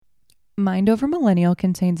Mind Over Millennial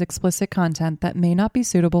contains explicit content that may not be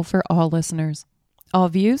suitable for all listeners. All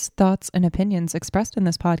views, thoughts, and opinions expressed in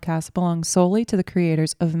this podcast belong solely to the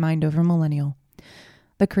creators of Mind Over Millennial.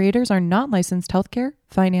 The creators are not licensed healthcare,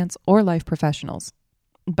 finance, or life professionals,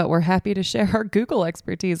 but we're happy to share our Google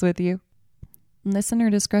expertise with you. Listener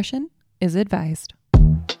discretion is advised.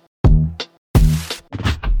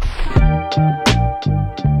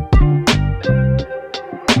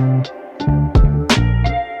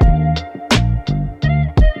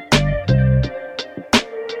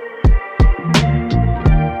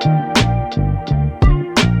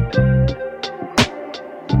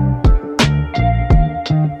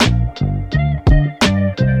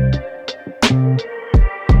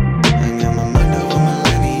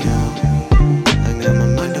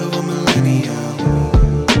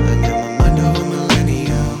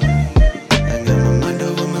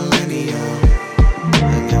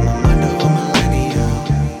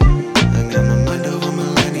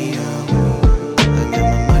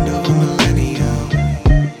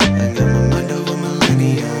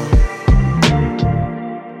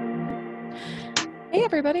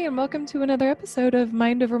 And welcome to another episode of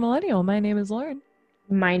Mind Over Millennial. My name is Lauren.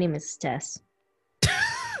 My name is Tess.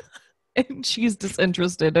 And she's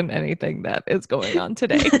disinterested in anything that is going on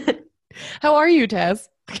today. How are you, Tess?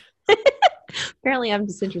 Apparently I'm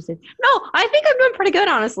disinterested. No, I think I'm doing pretty good,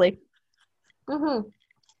 honestly. I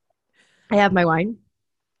have my wine.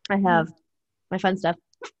 I have my fun stuff.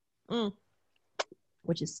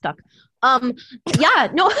 Which is stuck. Yeah,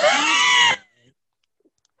 no.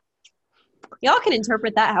 Y'all can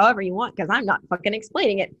interpret that however you want, because I'm not fucking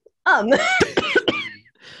explaining it.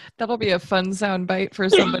 That'll be a fun sound bite for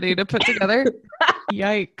somebody to put together.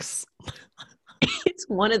 Yikes. It's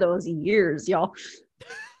one of those years, y'all.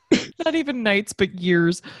 Not even nights, but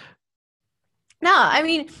years. No, I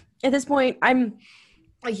mean, at this point, I'm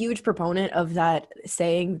a huge proponent of that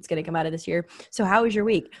saying that's going to come out of this year. So how was your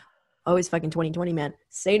week? Oh, it's fucking 2020, man.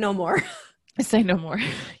 Say no more. Say no more.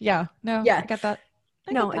 Yeah. No, yeah. I got that.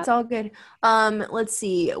 No, it's all good. Let's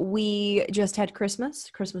see. We just had Christmas.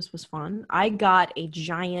 Christmas was fun. I got a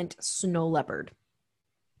giant snow leopard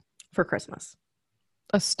for Christmas.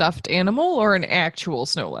 A stuffed animal or an actual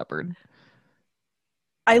snow leopard?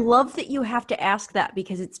 I love that you have to ask that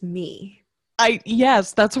because it's me.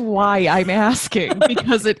 Yes, that's why I'm asking,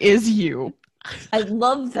 because it is you. I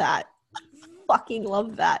love that. Fucking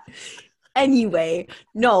love that. Anyway,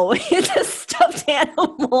 no, it's a stuffed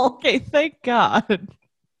animal. Okay, thank God.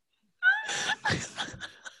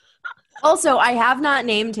 Also, I have not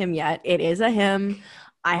named him yet. It is a him.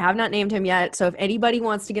 I have not named him yet. So if anybody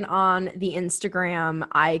wants to get on the Instagram,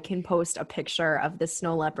 I can post a picture of the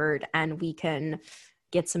snow leopard and we can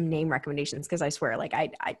get some name recommendations. Because I swear, like, I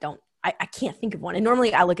can't think of one. And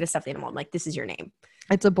normally I look at a stuffed animal. I'm like, this is your name.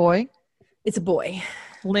 It's a boy? It's a boy.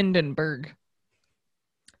 Lindenberg.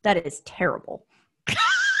 That is terrible.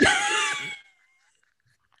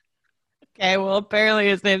 Okay, well, apparently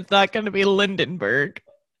his name's not going to be Lindenberg.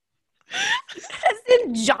 As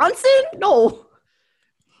in Johnson? No.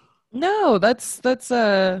 No, that's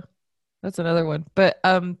another one. But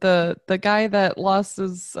the guy that lost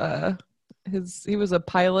he was a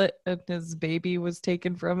pilot and his baby was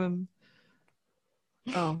taken from him.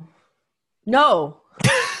 Oh. No.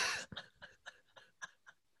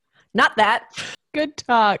 Not that. Good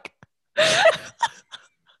talk.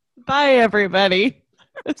 Bye, everybody.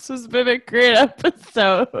 This has been a great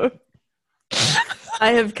episode.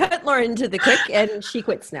 I have cut Lauren to the quick, and she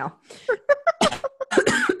quits now.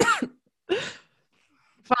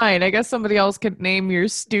 Fine. I guess somebody else could name your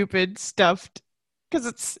stupid stuffed.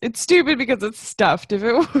 Because it's stupid because it's stuffed. If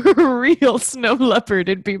it were a real snow leopard,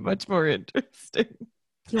 it'd be much more interesting.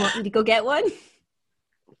 You want me to go get one?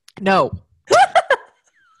 No.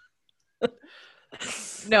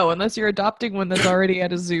 No, unless you're adopting one that's already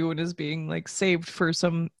at a zoo and is being like saved for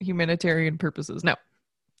some humanitarian purposes. No.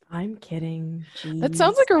 I'm kidding. Jeez. That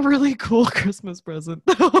sounds like a really cool Christmas present.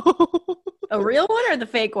 A real one or the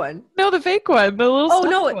fake one? No, the fake one. The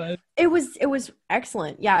little one. It was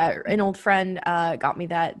excellent. Yeah, an old friend got me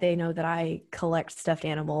that. They know that I collect stuffed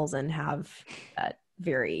animals and have that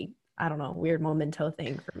very, I don't know, weird memento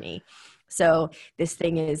thing for me. So this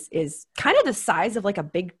thing is kind of the size of like a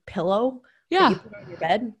big pillow. Yeah. You put on your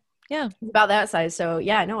bed. Yeah. It's about that size. So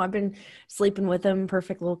yeah, no, I've been sleeping with him.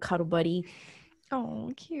 Perfect little cuddle buddy.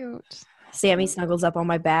 Oh, cute. Sammy snuggles up on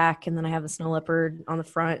my back, and then I have a snow leopard on the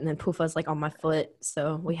front, and then Poofa's like on my foot.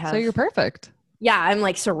 So we have. So you're perfect. Yeah, I'm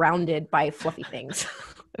like surrounded by fluffy things.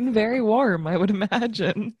 And very warm, I would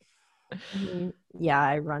imagine. Yeah,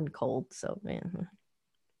 I run cold, so yeah.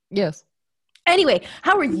 Yes. Anyway,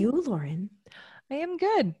 how are you, Lauren? I am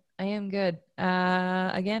good.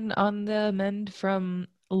 Again, on the mend from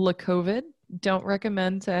la COVID. Don't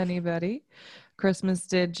recommend to anybody. Christmas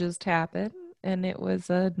did just happen, and it was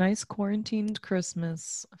a nice quarantined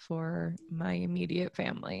Christmas for my immediate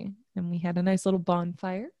family. And we had a nice little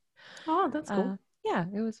bonfire. Oh, that's cool. Yeah,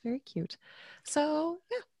 it was very cute. So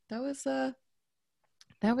yeah,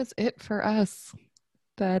 that was it for us.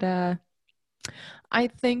 But I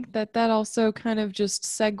think that also kind of just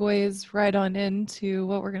segues right on into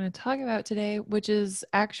what we're going to talk about today, which is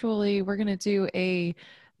actually we're going to do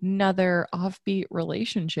another offbeat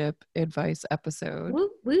relationship advice episode.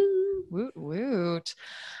 Woot woot. Woot woot.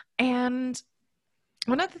 And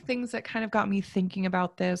one of the things that kind of got me thinking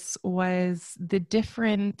about this was the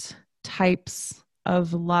different types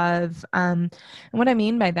of love. And what I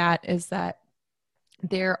mean by that is that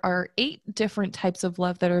there are 8 different types of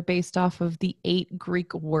love that are based off of the 8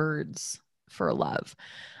 Greek words for love.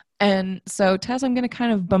 And so, Tess, I'm going to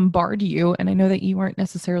kind of bombard you. And I know that you aren't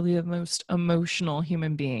necessarily the most emotional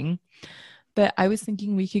human being, but I was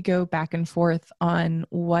thinking we could go back and forth on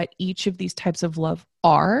what each of these types of love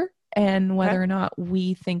are and whether or not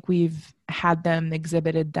we think we've had them,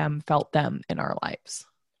 exhibited them, felt them in our lives.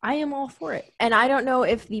 I am all for it. And I don't know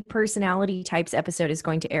if the personality types episode is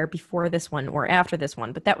going to air before this one or after this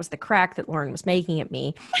one, but that was the crack that Lauren was making at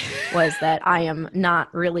me, was that I am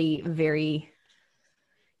not really very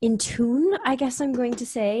in tune, I guess I'm going to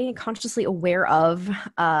say, consciously aware of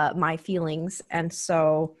my feelings. And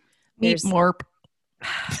so Meet Morp.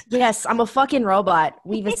 Yes, I'm a fucking robot.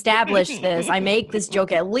 We've established this. I make this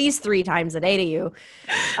joke at least 3 times a day to you.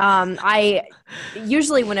 I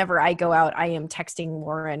usually, whenever I go out, I am texting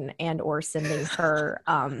Lauren and or sending her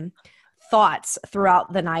thoughts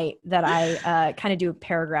throughout the night that I kind of do a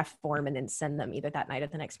paragraph form and then send them either that night or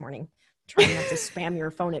the next morning. Trying not to spam your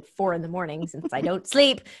phone at 4 a.m. since I don't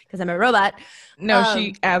sleep because I'm a robot. No,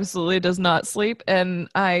 she absolutely does not sleep. And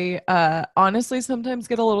I honestly sometimes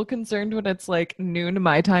get a little concerned when it's like noon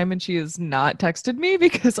my time and she has not texted me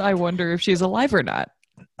because I wonder if she's alive or not.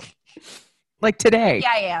 Like today.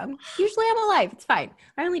 Yeah, I am. Usually I'm alive. It's fine.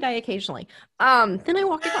 I only die occasionally. Then I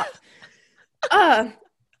walk it off.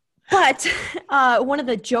 But one of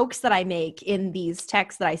the jokes that I make in these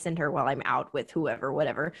texts that I send her while I'm out with whoever,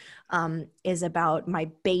 whatever, is about my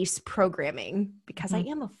base programming because I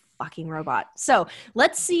am a fucking robot. So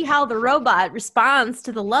let's see how the robot responds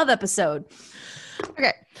to the love episode.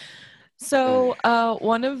 Okay. So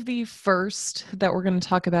one of the first that we're going to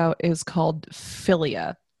talk about is called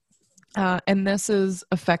philia. And this is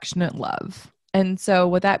affectionate love. And so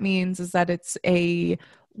what that means is that it's a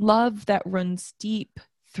love that runs deep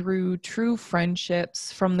through true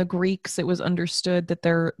friendships. From the Greeks, it was understood that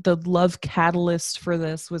the love catalyst for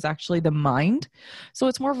this was actually the mind. So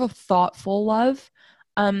it's more of a thoughtful love.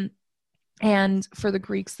 And for the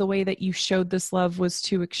Greeks, the way that you showed this love was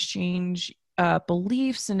to exchange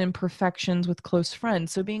beliefs and imperfections with close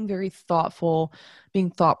friends. So being very thoughtful,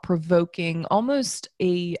 being thought-provoking, almost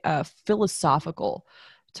a philosophical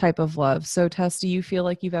type of love. So Tess, do you feel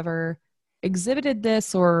like you've ever exhibited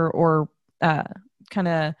this or kind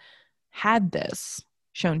of had this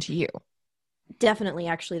shown to you? Definitely.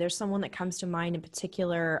 Actually, there's someone that comes to mind in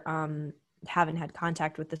particular. Haven't had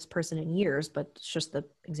contact with this person in years, but it's just the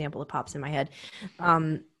example that pops in my head.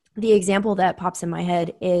 The example that pops in my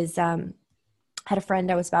head is had a friend.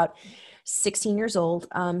 I was about 16 years old.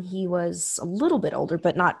 He was a little bit older,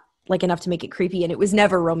 but not like enough to make it creepy, and it was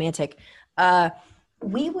never romantic.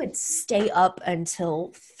 We would stay up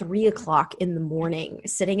until 3 o'clock in the morning,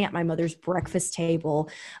 sitting at my mother's breakfast table,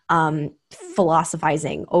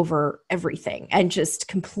 philosophizing over everything and just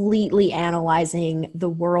completely analyzing the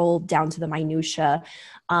world down to the minutia.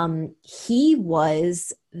 He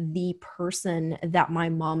was the person that my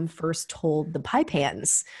mom first told the pie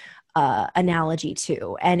pans analogy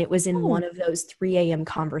to. And it was in one of those 3 a.m.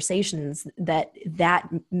 conversations that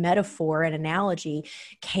metaphor and analogy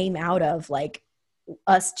came out of, like,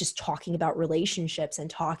 us just talking about relationships and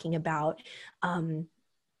talking about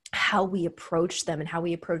how we approach them and how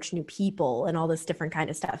we approach new people and all this different kind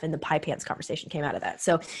of stuff. And the pie pants conversation came out of that.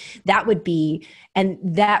 So that would be, and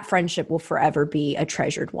that friendship will forever be a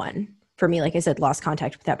treasured one for me. Like I said, lost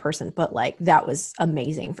contact with that person, but like that was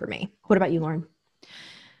amazing for me. What about you, Lauren?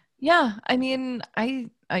 Yeah, I mean, I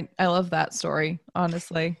love that story,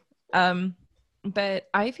 honestly. But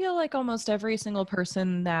I feel like almost every single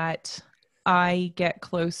person that I get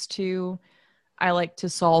close to, I like to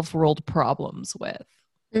solve world problems with.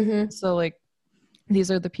 So like, these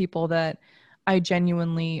are the people that I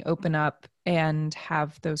genuinely open up and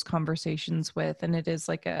have those conversations with. And it is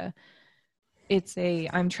like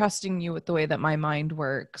I'm trusting you with the way that my mind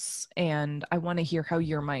works, and I want to hear how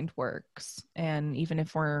your mind works. And even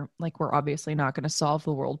if we're obviously not going to solve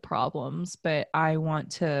the world problems, but I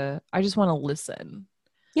just want to listen.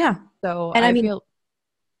 Yeah. So And I I mean, feel,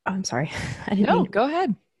 oh, I'm sorry. I didn't no, mean, go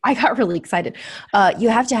ahead. I got really excited. You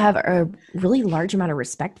have to have a really large amount of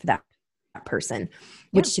respect for that person,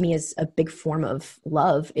 which to me is a big form of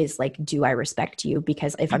love. Is like, do I respect you?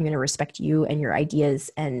 Because if I'm going to respect you and your ideas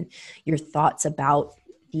and your thoughts about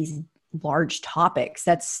these large topics,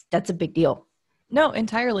 that's a big deal. No,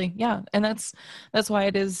 entirely. Yeah. And that's why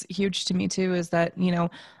it is huge to me too, is that,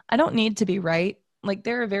 I don't need to be right. Like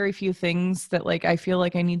there are very few things that like I feel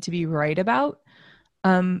like I need to be right about.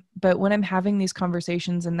 But when I'm having these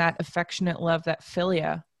conversations and that affectionate love, that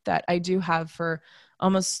philia that I do have for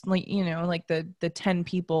almost like, like the 10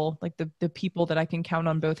 people, like the people that I can count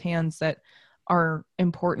on both hands that are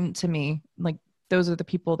important to me, like those are the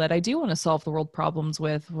people that I do want to solve the world problems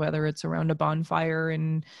with, whether it's around a bonfire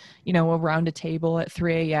and, around a table at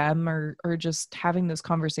 3 a.m. or just having those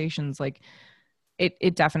conversations. Like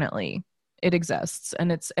it definitely, it exists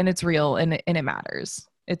and it's real and it matters.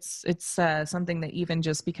 It's something that even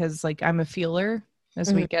just because like I'm a feeler,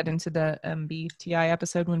 as we get into the MBTI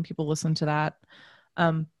episode, when people listen to that,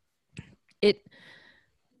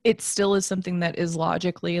 it still is something that is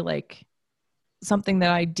logically like something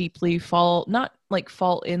that I deeply not like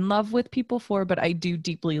fall in love with people for, but I do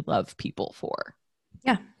deeply love people for.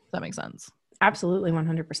 Yeah. Does that make sense? Absolutely.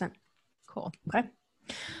 100%. Cool. Okay.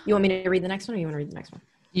 You want me to read the next one or you want to read the next one?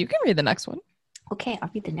 You can read the next one. Okay. I'll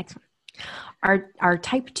read the next one. Our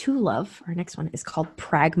type 2 love, our next one is called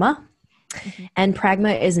pragma. Mm-hmm. And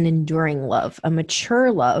pragma is an enduring love, a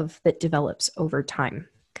mature love that develops over time.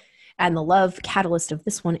 And the love catalyst of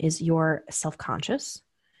this one is your self-conscious.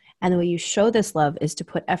 And the way you show this love is to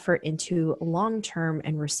put effort into long-term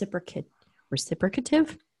and reciprocative.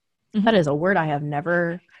 Mm-hmm. That is a word I have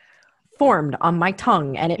never formed on my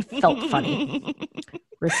tongue, and it felt funny.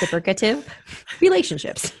 Reciprocative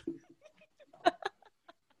relationships.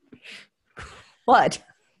 What?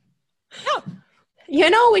 Yeah.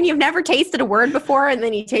 When you've never tasted a word before and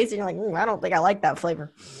then you taste it, you're like, I don't think I like that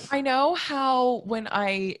flavor. I know how when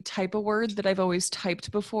I type a word that I've always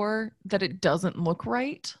typed before, that it doesn't look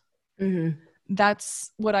right. Mm-hmm.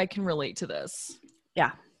 That's what I can relate to this.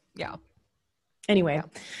 Yeah. Yeah. Anyway,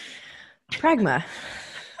 pragma.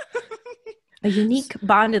 A unique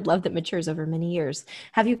bonded love that matures over many years.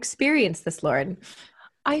 Have you experienced this, Lauren?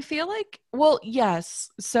 I feel like, well, yes.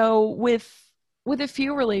 So with a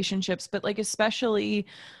few relationships, but like especially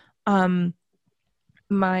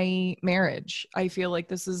my marriage, I feel like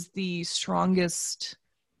this is the strongest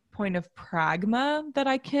point of pragma that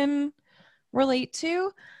I can relate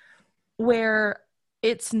to, where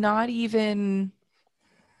it's not even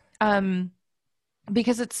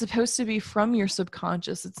because it's supposed to be from your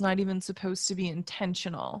subconscious. It's not even supposed to be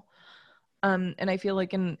intentional. And I feel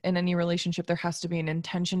like in any relationship, there has to be an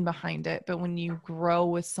intention behind it. But when you grow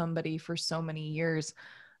with somebody for so many years,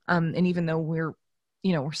 and even though we're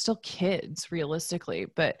still kids realistically,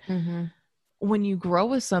 but when you grow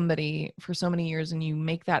with somebody for so many years and you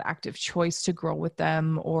make that active choice to grow with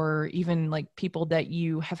them, or even like people that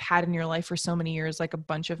you have had in your life for so many years, like a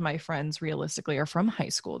bunch of my friends realistically are from high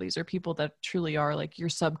school. These are people that truly are like your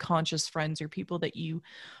subconscious friends, or people that you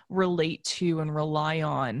relate to and rely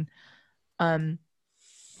on,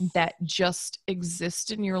 that just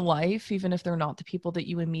exist in your life, even if they're not the people that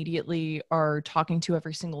you immediately are talking to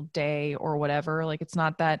every single day or whatever. Like it's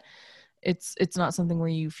not that it's not something where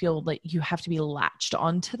you feel like you have to be latched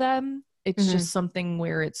onto them. It's just something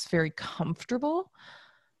where it's very comfortable.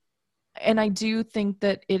 And I do think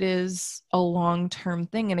that it is a long-term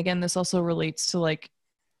thing. And again, this also relates to like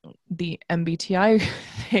the MBTI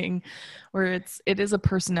thing, where it is a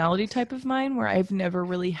personality type of mine, where I've never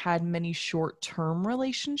really had many short-term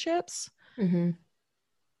relationships.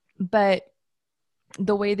 But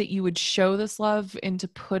the way that you would show this love into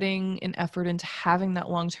putting an effort into having that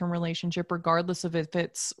long-term relationship, regardless of if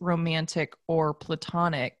it's romantic or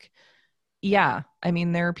platonic. Yeah. I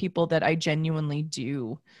mean, there are people that I genuinely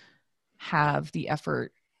do have the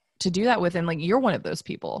effort to do that with. And like, you're one of those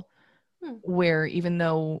people where even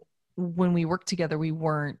though when we worked together, we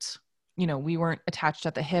weren't attached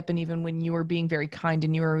at the hip. And even when you were being very kind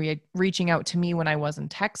and you were reaching out to me when I was in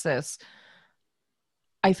Texas,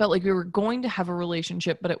 I felt like we were going to have a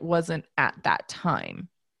relationship, but it wasn't at that time.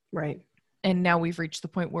 Right. And now we've reached the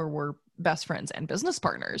point where we're best friends and business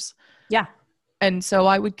partners. Yeah. And so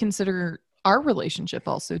I would consider our relationship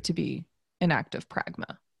also to be an act of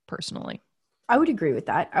pragma, personally. I would agree with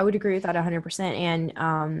that. I would agree with that 100%.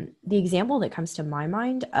 And the example that comes to my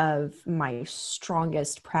mind of my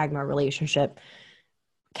strongest pragma relationship,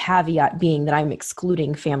 caveat being that I'm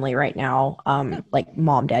excluding family right now, like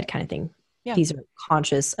mom, dad kind of thing. Yeah. These are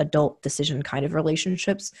conscious adult decision kind of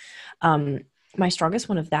relationships. My strongest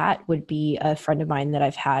one of that would be a friend of mine that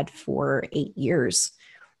I've had for 8 years,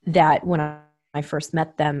 that when I first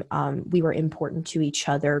met them, we were important to each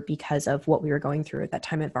other because of what we were going through at that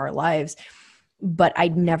time of our lives. But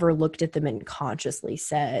I'd never looked at them and consciously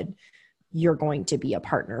said, you're going to be a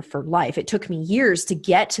partner for life. It took me years to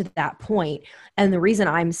get to that point. And the reason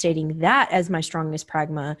I'm stating that as my strongest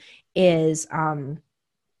pragma is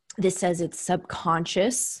this says it's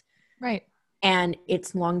subconscious. Right. And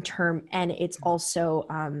it's long-term, and it's also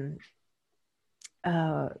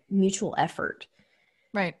mutual effort.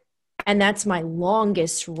 Right. And that's my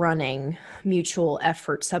longest running mutual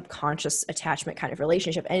effort, subconscious attachment kind of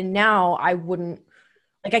relationship. And now I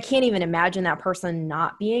can't even imagine that person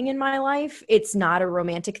not being in my life. It's not a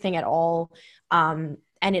romantic thing at all. And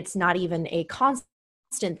it's not even a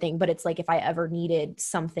constant thing, but it's like if I ever needed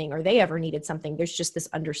something or they ever needed something, there's just this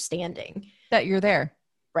understanding that you're there.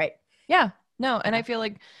 Right. Yeah. No. And I feel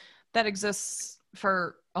like that exists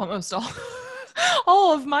for almost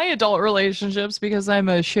all of my adult relationships, because I'm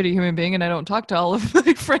a shitty human being and I don't talk to all of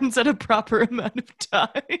my friends at a proper amount of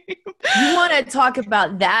time. You want to talk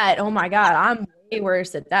about that? Oh my God. I'm way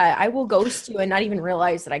worse at that. I will ghost you and not even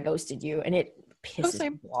realize that I ghosted you, and it pisses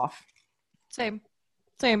me off. Same.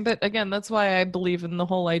 But again, that's why I believe in the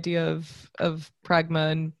whole idea of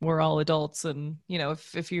pragma, and we're all adults. And, you know,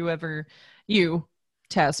 if you ever,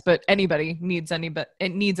 Tess, but anybody needs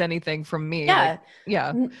anything from me. Yeah. Like,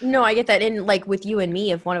 yeah. No, I get that. And like with you and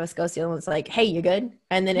me, if one of us goes, the other one's like, hey, you good?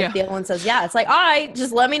 And then if the other one says, yeah, it's like, all right,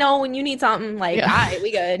 just let me know when you need something. Like, all right,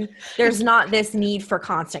 we good. There's not this need for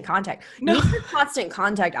constant contact. No. Need for constant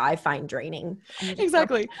contact, I find draining.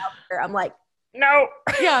 Exactly. I'm like, no.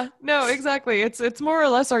 Yeah, no, exactly. It's more or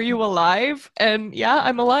less, are you alive? And yeah,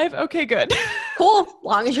 I'm alive. Okay, good. Cool.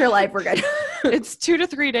 Long as you're alive, we're good. It's 2 to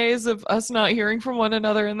 3 days of us not hearing from one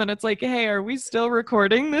another, and then it's like, hey, are we still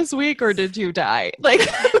recording this week, or did you die? Like,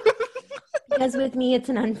 because with me, it's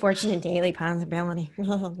an unfortunate daily possibility.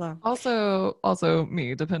 also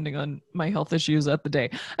me, depending on my health issues at the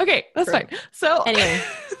day. Okay, that's fine. So anyway,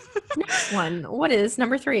 next one. What is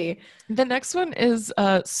number 3? The next one is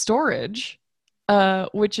storage,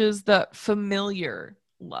 which is the familiar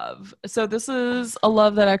love. So this is a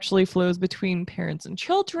love that actually flows between parents and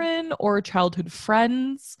children or childhood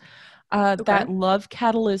friends. That love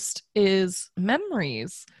catalyst is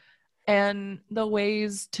memories. And the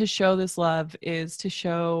ways to show this love is to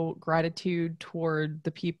show gratitude toward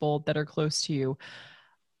the people that are close to you.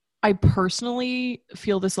 I personally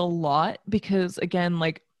feel this a lot because, again,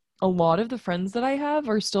 like a lot of the friends that I have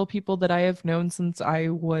are still people that I have known since I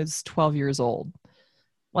was 12 years old.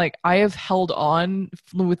 Like, I have held on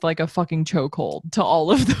with like a fucking chokehold to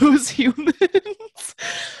all of those humans.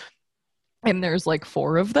 And there's like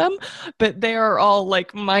 4 of them, but they are all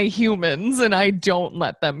like my humans and I don't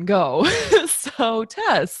let them go. So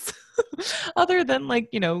Tess, other than like,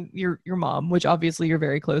 you know, your mom, which obviously you're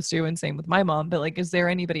very close to, and same with my mom, but like, is there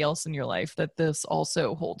anybody else in your life that this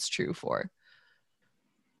also holds true for?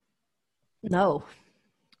 No.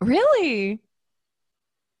 Really?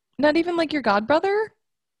 Not even like your godbrother?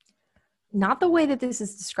 Not the way that this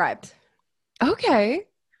is described. Okay.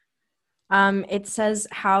 It says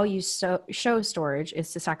how you show storage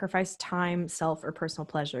is to sacrifice time, self, or personal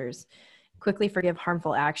pleasures, quickly forgive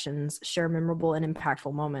harmful actions, share memorable and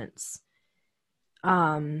impactful moments.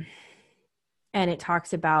 And it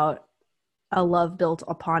talks about a love built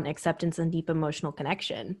upon acceptance and deep emotional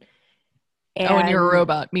connection. And you're a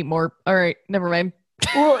robot. Meet more. All right. Never mind.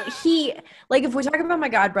 Well, if we talk about my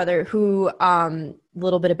godbrother, who,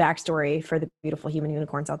 little bit of backstory for the beautiful human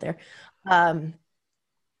unicorns out there.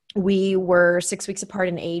 We were 6 weeks apart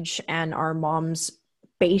in age, and our moms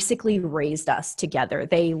basically raised us together.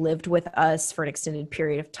 They lived with us for an extended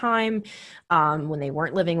period of time. When they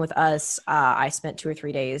weren't living with us, I spent 2 or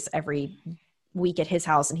 3 days every week at his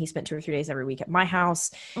house, and he spent 2 or 3 days every week at my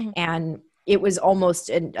house. Mm-hmm. And it was almost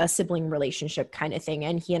a sibling relationship kind of thing.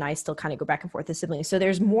 And he and I still kind of go back and forth as siblings. So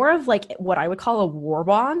there's more of like what I would call a war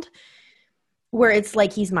bond, where it's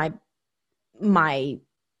like he's my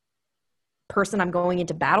person I'm going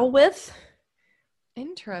into battle with.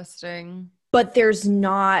 Interesting. But there's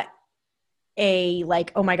not a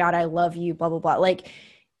like, oh my God, I love you, blah, blah, blah. Like,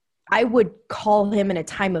 I would call him in a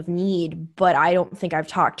time of need, but I don't think I've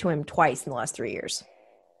talked to him twice in the last 3 years.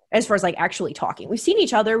 as far as like actually talking. We've seen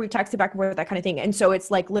each other, we've texted back and forth, that kind of thing. And so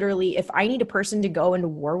it's like literally, if I need a person to go into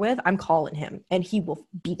war with, I'm calling him and he will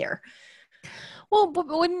be there. Well, but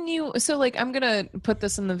wouldn't you, so like, I'm going to put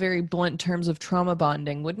this in the very blunt terms of trauma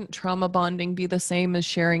bonding. Wouldn't trauma bonding be the same as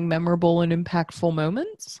sharing memorable and impactful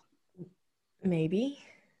moments? Maybe.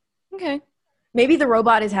 Okay. Maybe the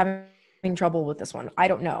robot is having trouble with this one. I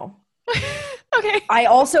don't know. Okay. I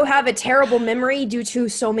also have a terrible memory due to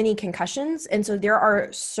so many concussions. And so there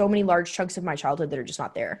are so many large chunks of my childhood that are just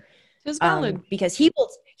not there. It's valid. Because he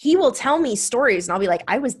will tell me stories and I'll be like,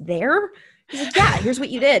 I was there? He's like, yeah, here's what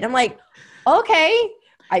you did. I'm like, okay,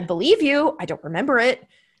 I believe you. I don't remember it.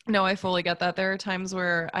 No, I fully get that. There are times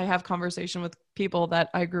where I have conversation with people that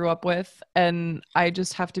I grew up with and I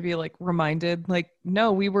just have to be like reminded, like,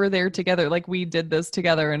 no, we were there together. Like we did this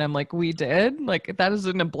together. And I'm like, we did? Like that is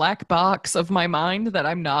in a black box of my mind that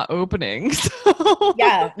I'm not opening. So.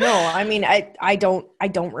 Yeah, no, I mean, I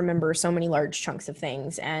don't remember so many large chunks of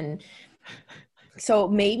things. And so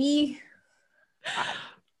maybe,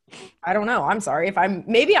 I don't know. I'm sorry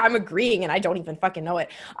maybe I'm agreeing and I don't even fucking know it.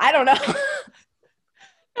 I don't know.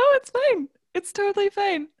 No, it's fine. It's totally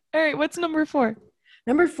fine. All right. What's number 4?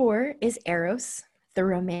 Number 4 is Eros, the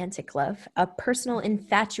romantic love, a personal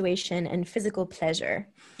infatuation and physical pleasure.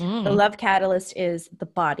 The love catalyst is the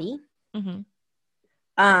body. Mm-hmm.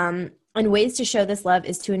 And ways to show this love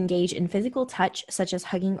is to engage in physical touch, such as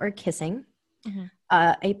hugging or kissing. Mm-hmm.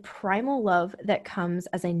 A primal love that comes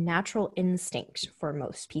as a natural instinct for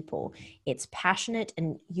most people. It's passionate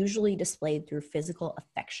and usually displayed through physical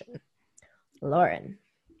affection. Lauren.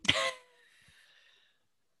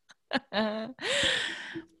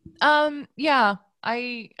 Yeah,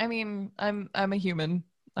 I mean, I'm a human.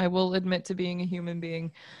 I will admit to being a human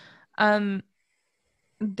being.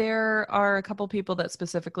 There are a couple people that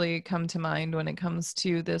specifically come to mind when it comes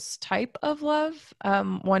to this type of love.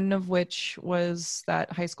 One of which was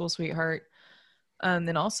that high school sweetheart,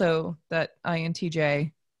 and also that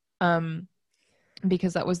INTJ,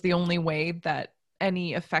 because that was the only way that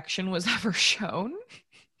any affection was ever shown.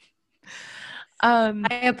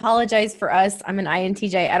 I apologize for us. I'm an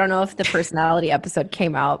INTJ. I don't know if the personality episode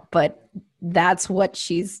came out, but that's what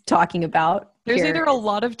she's talking about. There's either a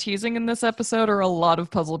lot of teasing in this episode or a lot of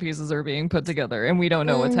puzzle pieces are being put together and we don't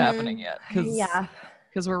know what's happening yet.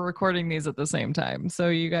 Because we're recording these at the same time. So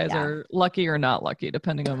you guys are lucky or not lucky,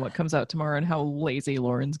 depending on what comes out tomorrow and how lazy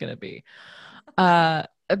Lauren's going to be. But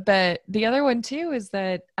the other one too is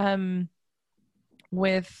that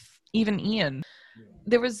with even Ian,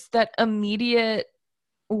 there was that immediate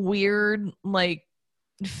weird, like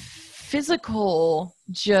physical,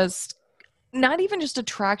 just not even just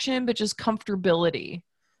attraction, but just comfortability.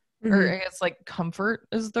 Mm-hmm. Or I guess like comfort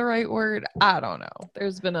is the right word. I don't know.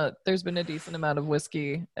 There's been a decent amount of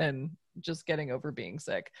whiskey and just getting over being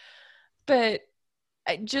sick. But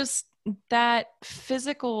just that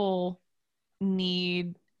physical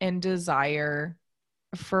need and desire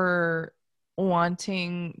for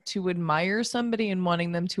wanting to admire somebody and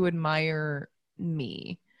wanting them to admire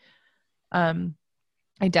me.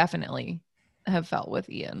 I definitely have felt with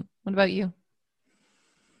Ian. What about you?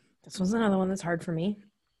 This was another one that's hard for me.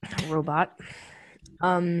 A robot.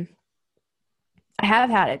 I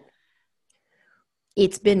have had it.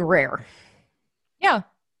 It's been rare. Yeah.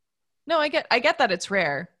 No, I get that it's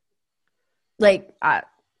rare. Like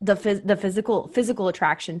the physical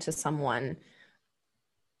attraction to someone,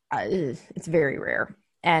 it's very rare.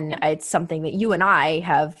 And it's something that you and I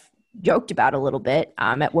have joked about a little bit.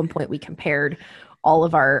 At one point we compared all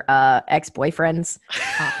of our ex-boyfriends,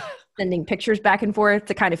 sending pictures back and forth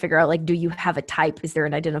to kind of figure out, like, do you have a type? Is there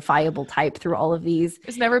an identifiable type through all of these?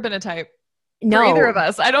 There's never been a type. No, for either of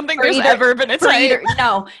us. I don't think there's ever been a type.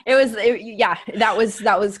 No, that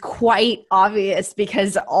was quite obvious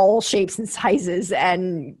because all shapes and sizes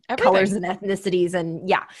and colors and ethnicities and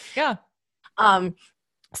yeah.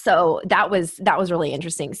 So that was really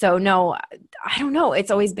interesting. So no, I don't know.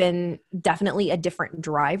 It's always been definitely a different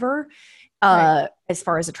driver. Right. As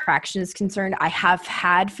far as attraction is concerned, I have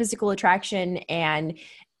had physical attraction, and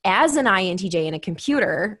as an INTJ in a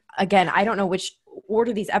computer, again, I don't know which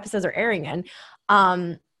order these episodes are airing in.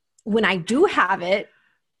 When I do have it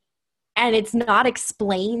and it's not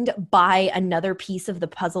explained by another piece of the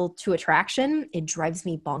puzzle to attraction, it drives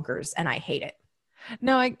me bonkers and I hate it.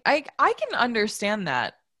 No, I can understand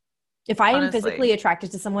that. If I am physically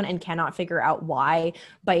attracted to someone and cannot figure out why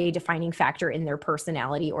by a defining factor in their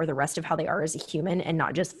personality or the rest of how they are as a human and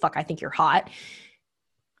not just, fuck, I think you're hot,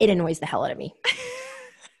 it annoys the hell out of me.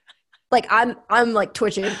 Like I'm like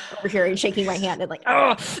twitching over here and shaking my hand and like,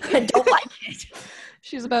 oh, I don't like it.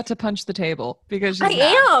 She's about to punch the table because she's I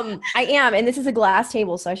mad. am. And this is a glass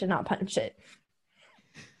table, so I should not punch it.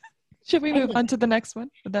 Should we move on to the next one?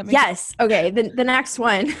 Would that make Yes. Okay. The next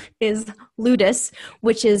one is ludus,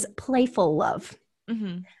 which is playful love.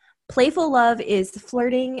 Mm-hmm. Playful love is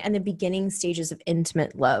flirting and the beginning stages of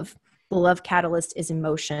intimate love. The love catalyst is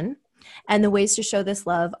emotion. And the ways to show this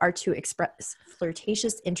love are to express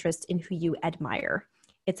flirtatious interest in who you admire.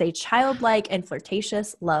 It's a childlike and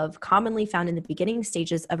flirtatious love commonly found in the beginning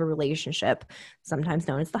stages of a relationship, sometimes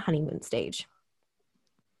known as the honeymoon stage.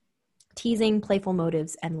 Teasing, playful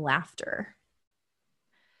motives, and laughter.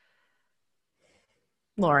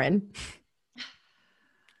 Lauren.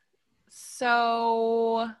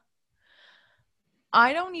 So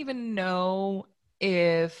I don't even know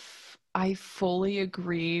if I fully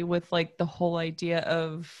agree with like the whole idea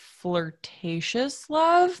of flirtatious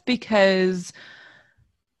love, because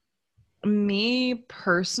me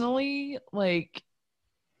personally, like,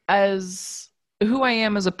 as who I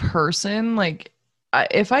am as a person, like,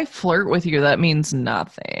 if I flirt with you, that means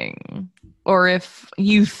nothing. Or if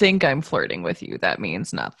you think I'm flirting with you, that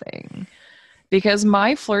means nothing. Because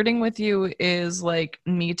my flirting with you is like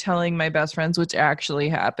me telling my best friends, which actually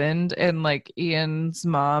happened. And like Ian's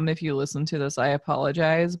mom, if you listen to this, I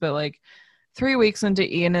apologize. But like 3 weeks into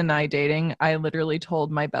Ian and I dating, I literally told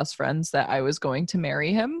my best friends that I was going to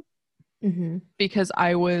marry him because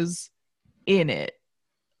I was in it.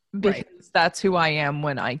 Because that's who I am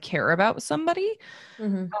when I care about somebody.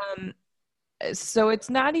 So it's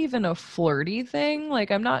not even a flirty thing.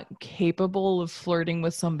 Like, I'm not capable of flirting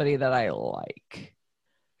with somebody that I like.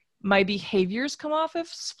 My behaviors come off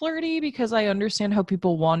as flirty because I understand how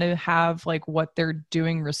people want to have like what they're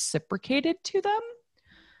doing reciprocated to them,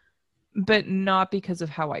 but not because of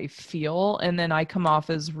how I feel. And then I come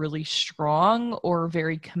off as really strong or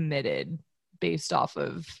very committed based off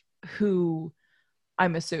of who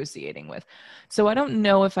I'm associating with. So I don't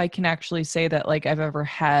know if I can actually say that like I've ever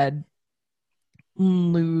had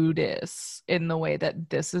ludus in the way that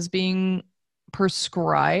this is being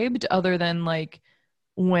prescribed, other than like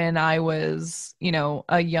when I was,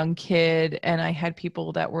 a young kid and I had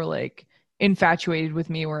people that were like infatuated with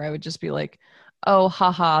me, where I would just be like, oh,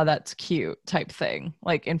 haha, that's cute type thing.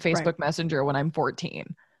 Like in Facebook Messenger when I'm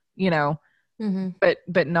 14,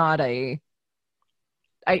 but not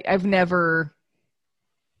I've never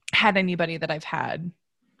had anybody that I've had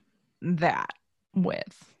that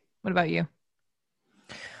with. What about you?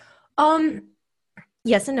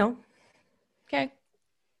 Yes and no. Okay.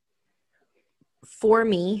 For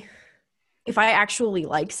me, if I actually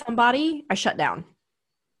like somebody, I shut down.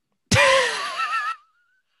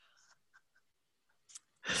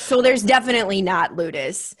 So there's definitely not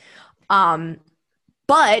ludus.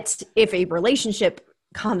 But if a relationship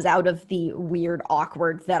comes out of the weird,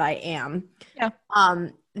 awkward that I am,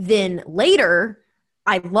 then later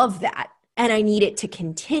I love that and I need it to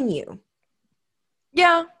continue.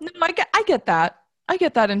 Yeah, no, I get that. I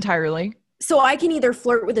get that entirely. So I can either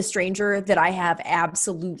flirt with a stranger that I have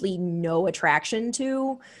absolutely no attraction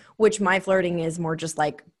to, which my flirting is more just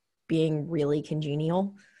like being really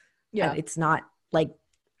congenial. Yeah. It's not like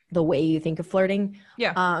the way you think of flirting.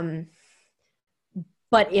 Yeah.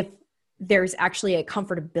 But if there's actually a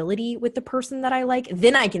comfortability with the person that I like,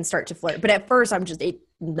 then I can start to flirt. But at first I'm just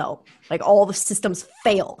no, like all the systems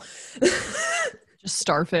fail. Just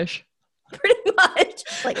starfish. Pretty much.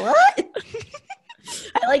 Like, what?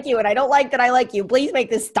 I like you and I don't like that I like you. Please make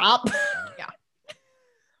this stop. Yeah.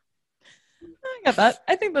 I got that.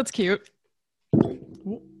 I think that's cute.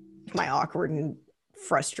 My awkward and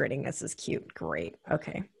frustratingness is cute. Great.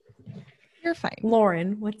 Okay. You're fine.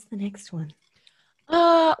 Lauren, what's the next one?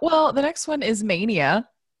 Well, the next one is mania,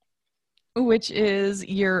 which is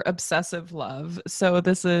your obsessive love. So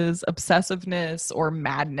this is obsessiveness or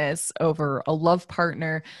madness over a love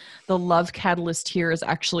partner. The love catalyst here is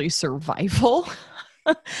actually survival.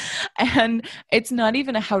 And it's not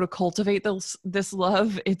even a how to cultivate this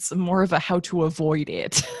love. It's more of a how to avoid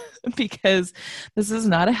it because this is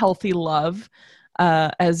not a healthy love.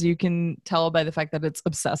 As you can tell by the fact that it's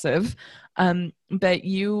obsessive. But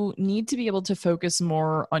you need to be able to focus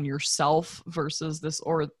more on yourself versus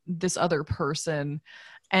this other person.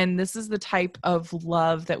 And this is the type of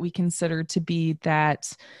love that we consider to be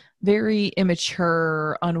that very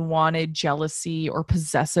immature, unwanted jealousy or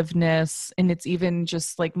possessiveness. And it's even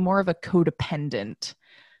just like more of a codependent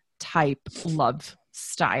type love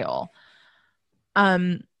style.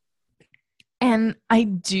 And I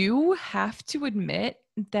do have to admit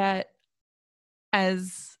that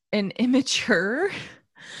as an immature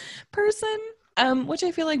person, Which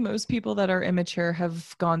I feel like most people that are immature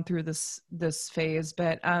have gone through this phase,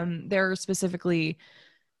 but there are specifically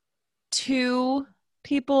two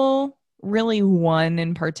people, really one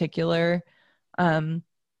in particular, um,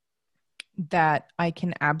 that I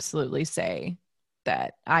can absolutely say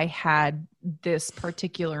that I had this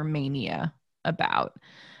particular mania about.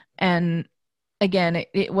 And again,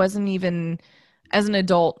 it wasn't even, as an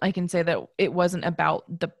adult, I can say that it wasn't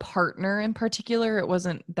about the partner in particular. It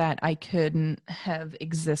wasn't that I couldn't have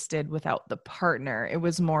existed without the partner. It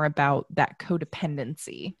was more about that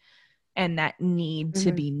codependency and that need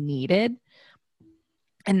to Mhm. be needed.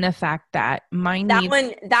 And the fact that my That need,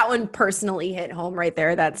 one personally hit home right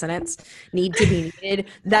there. That sentence, need to be needed.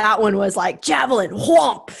 That one was like javelin,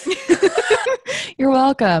 whomp. you're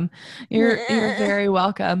welcome. You're very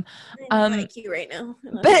welcome. I need my cue right now.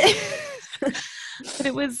 But but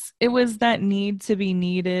it was that need to be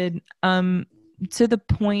needed, to the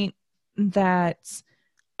point that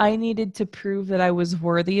I needed to prove that I was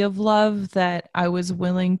worthy of love, that I was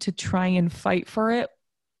willing to try and fight for it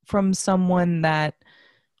from someone that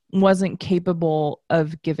wasn't capable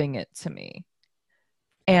of giving it to me.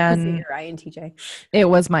 Was it And your INTJ? it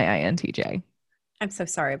was my INTJ. I'm so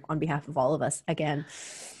sorry on behalf of all of us again.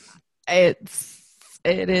 It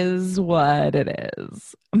is what it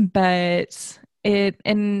is. But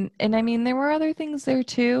and I mean there were other things there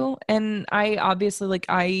too. And I obviously, like,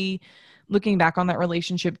 I looking back on that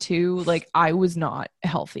relationship too, like I was not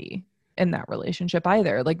healthy in that relationship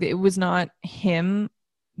either. Like it was not him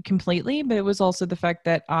completely, but it was also the fact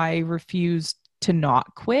that I refused to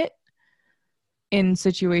not quit in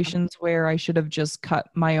situations where I should have just cut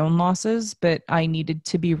my own losses, but I needed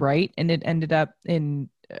to be right. And it ended up in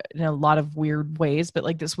a lot of weird ways, but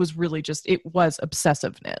like this was really just, it was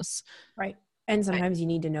obsessiveness. Right. And sometimes you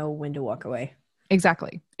need to know when to walk away.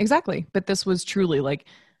 Exactly. But this was truly like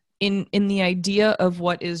in the idea of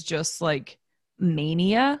what is just like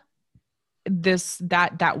mania,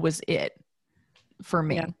 that was it for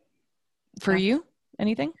me. Yeah. For Yeah. you,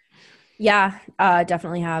 anything? Yeah,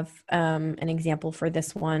 definitely have an example for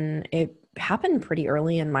this one. It happened pretty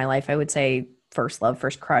early in my life. I would say first love,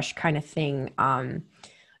 first crush kind of thing.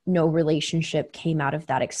 No relationship came out of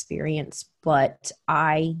that experience, but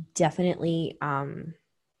I definitely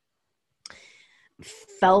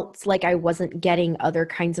felt like I wasn't getting other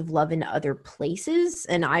kinds of love in other places.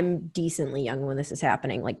 And I'm decently young when this is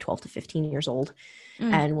happening, like 12 to 15 years old,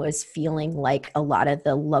 and was feeling like a lot of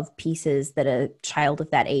the love pieces that a child of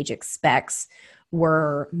that age expects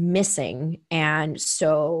were missing. And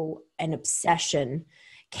so an obsession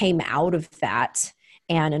came out of that.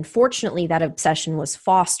 And unfortunately, that obsession was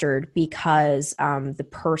fostered because the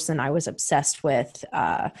person I was obsessed with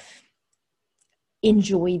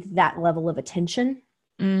enjoyed that level of attention.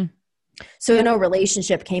 So no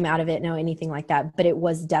relationship came out of it, no anything like that, but it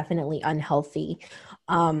was definitely unhealthy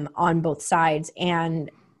on both sides.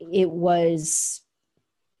 And it was,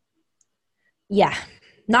 yeah,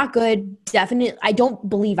 not good. Definitely. I don't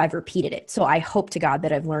believe I've repeated it. So I hope to God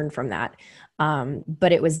that I've learned from that.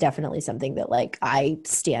 But it was definitely something that like, I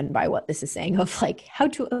stand by what this is saying of like how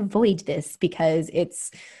to avoid this, because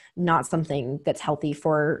it's not something that's healthy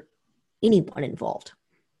for anyone involved.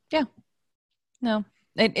 Yeah. No.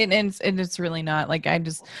 It's really not. Like I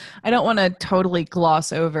don't want to totally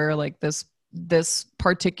gloss over like this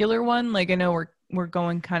particular one. Like I know we're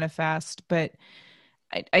going kind of fast, but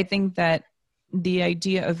I think that the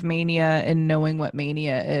idea of mania and knowing what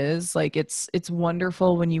mania is, like it's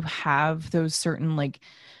wonderful when you have those certain like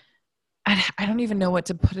I don't even know what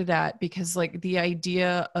to put it at, because like the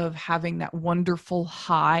idea of having that wonderful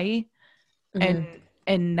high and Mm-hmm.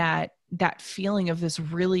 and that feeling of this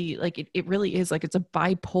really like it really is like it's a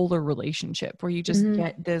bipolar relationship where you just Mm-hmm.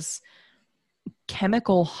 get this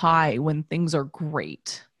chemical high when things are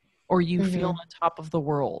great, or you feel Mm-hmm. on top of the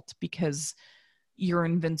world because you're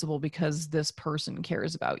invincible because this person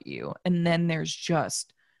cares about you, and then there's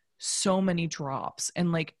just so many drops.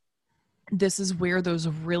 And like this is where those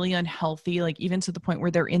really unhealthy, like even to the point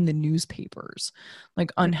where they're in the newspapers,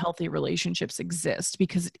 like unhealthy relationships exist,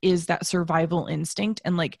 because it is that survival instinct.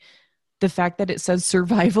 And like the fact that it says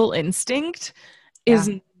survival instinct is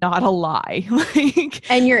Yeah. not a lie. Like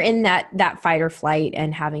And you're in that fight or flight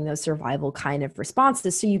and having those survival kind of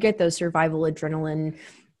responses. So you get those survival adrenaline,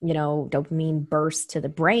 dopamine bursts to the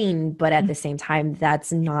brain, but at the same time,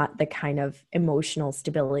 that's not the kind of emotional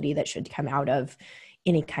stability that should come out of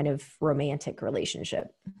any kind of romantic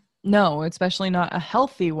relationship. no, especially not a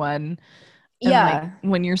healthy one. And like Yeah.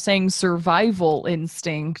 when you're saying survival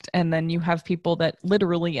instinct, and then you have people that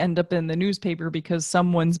literally end up in the newspaper because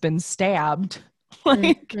someone's been stabbed.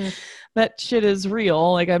 Like Mhm. that shit is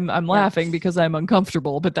real. Like I'm Yeah. laughing because I'm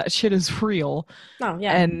uncomfortable, but that shit is real. Oh,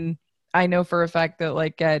 yeah. And I know for a fact that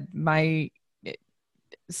like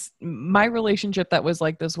my relationship that was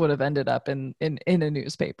like this would have ended up in a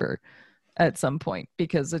newspaper at some point,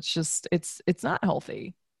 because it's just it's not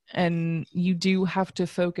healthy, and you do have to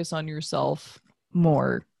focus on yourself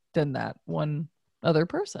more than that one other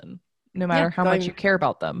person, no Yeah. matter how much you care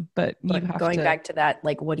about them, but you have Going to. back to that,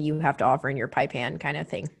 like, what do you have to offer in your pie pan kind of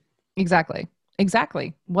thing? Exactly,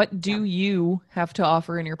 what Yeah. do you have to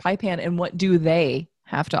offer in your pie pan, and what do they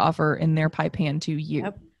have to offer in their pie pan to you?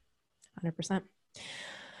 Yep. 100%.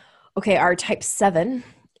 Okay. Our type 7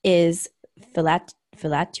 is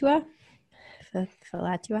philatua.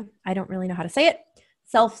 Philatua. I don't really know how to say it.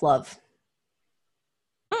 Self-love.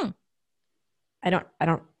 Hmm. I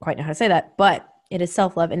don't quite know how to say that, but it is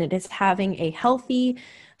self-love, and it is having a healthy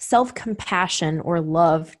self-compassion or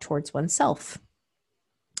love towards oneself.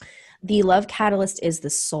 The love catalyst is the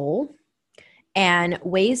soul, and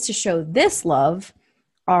ways to show this love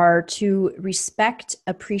are to respect,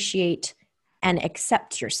 appreciate, and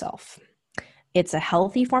accept yourself. It's a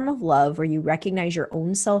healthy form of love where you recognize your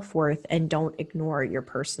own self-worth and don't ignore your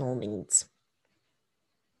personal needs.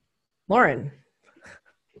 Lauren,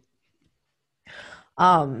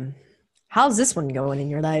 um, how's this one going in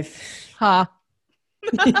your life? Ha.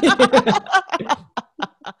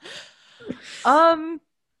 um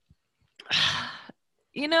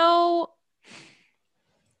you know,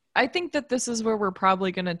 I think that this is where we're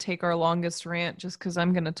probably going to take our longest rant, just because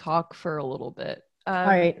I'm going to talk for a little bit. All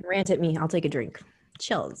right, rant at me. I'll take a drink.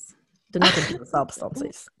 Chills. Do nothing to yourself,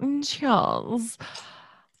 please. Charles,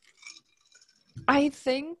 I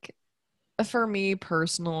think for me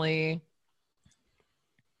personally,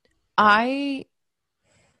 I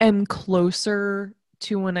am closer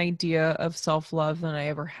to an idea of self-love than I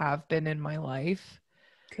ever have been in my life.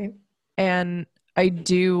 Okay. And I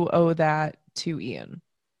do owe that to Ian.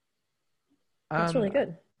 That's really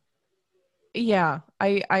good. Yeah,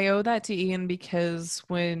 I owe that to Ian, because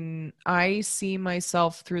when I see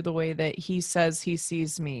myself through the way that he says he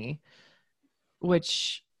sees me,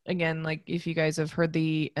 which again, like if you guys have heard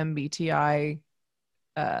the MBTI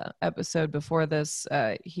episode before this,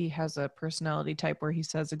 he has a personality type where he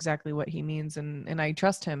says exactly what he means, and I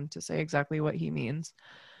trust him to say exactly what he means.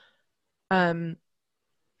 Um,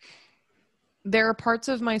 there are parts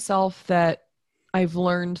of myself that I've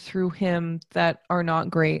learned through him that are not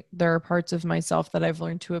great. There are parts of myself that I've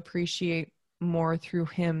learned to appreciate more through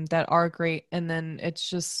him that are great. And then it's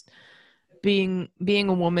just being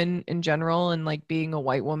a woman in general, and like being a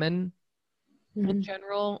white woman in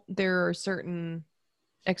general, there are certain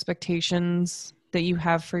expectations that you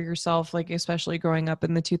have for yourself, like especially growing up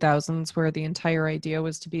in the 2000s, where the entire idea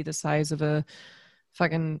was to be the size of a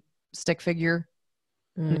fucking stick figure.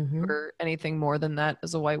 Mm-hmm. Or anything more than that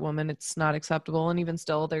as a white woman, it's not acceptable. And even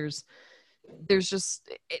still, there's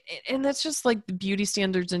just and that's just like the beauty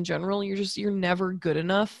standards in general. You're never good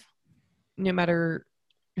enough, no matter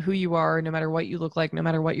who you are, no matter what you look like, no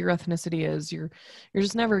matter what your ethnicity is. You're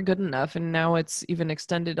just never good enough. And now it's even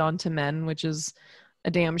extended onto men, which is a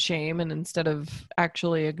damn shame. And instead of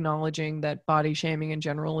actually acknowledging that body shaming in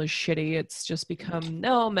general is shitty, it's just become,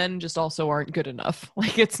 no, men just also aren't good enough.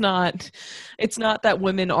 Like it's not that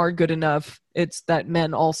women are good enough, it's that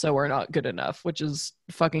men also are not good enough, which is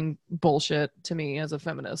fucking bullshit to me as a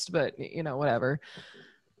feminist, but whatever.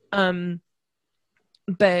 But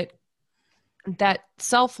that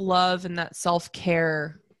self-love and that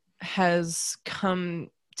self-care has come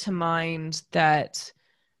to mind, that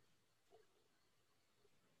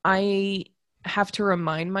I have to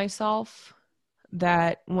remind myself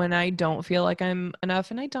that when I don't feel like I'm enough,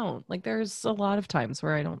 and I don't, like there's a lot of times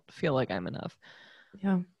where I don't feel like I'm enough.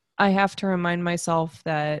 Yeah. I have to remind myself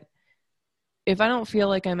that if I don't feel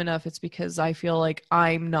like I'm enough, it's because I feel like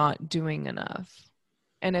I'm not doing enough.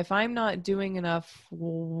 And if I'm not doing enough,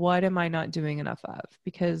 what am I not doing enough of?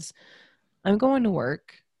 Because I'm going to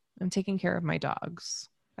work, I'm taking care of my dogs,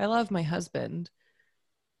 I love my husband,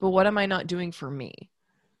 but what am I not doing for me?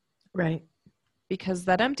 Right. Because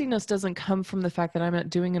that emptiness doesn't come from the fact that I'm not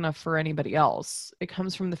doing enough for anybody else. It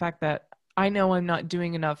comes from the fact that I know I'm not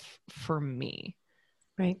doing enough for me.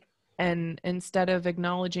 Right. And instead of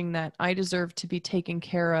acknowledging that I deserve to be taken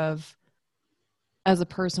care of as a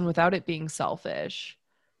person without it being selfish,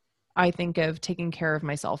 I think of taking care of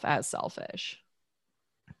myself as selfish.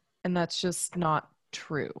 And that's just not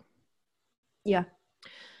true. Yeah.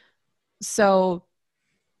 So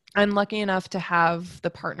I'm lucky enough to have the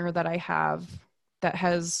partner that I have that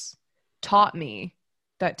has taught me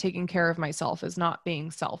that taking care of myself is not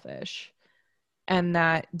being selfish. and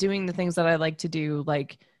that doing the things that I like to do,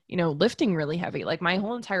 like, lifting really heavy, like my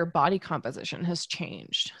whole entire body composition has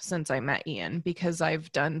changed since I met Ian, because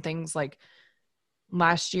I've done things like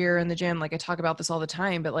last year in the gym, like I talk about this all the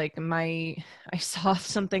time, but like I saw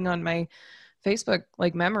something on my Facebook,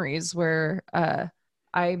 like memories, where I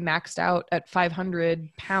maxed out at 500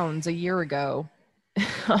 pounds a year ago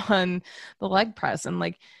on the leg press. And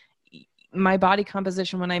like my body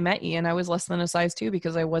composition when I met Ian, I was less than a size 2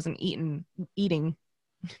 because I wasn't eating.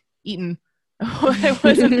 I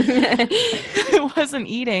wasn't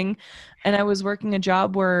eating, and I was working a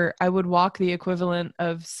job where I would walk the equivalent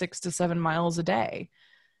of 6 to 7 miles a day.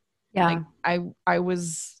 Yeah. Like I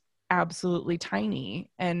was absolutely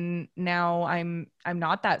tiny, and now I'm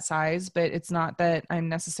not that size, but it's not that I'm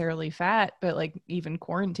necessarily fat, but like even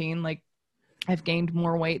quarantine, like I've gained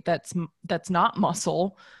more weight that's not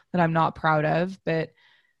muscle, that I'm not proud of. But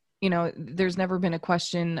there's never been a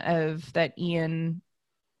question of that Ian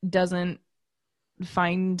doesn't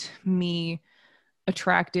find me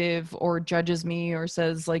attractive or judges me or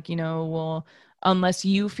says like, well, unless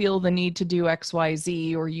you feel the need to do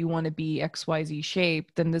XYZ or you want to be XYZ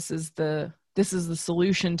shape, then this is the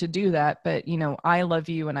solution to do that. But I love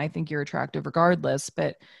you and I think you're attractive regardless,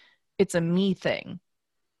 but it's a me thing.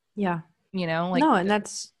 Yeah. Like, no, and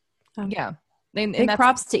that's yeah. And big that's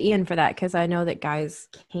props to Ian for that, because I know that guys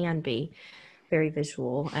can be very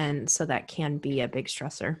visual, and so that can be a big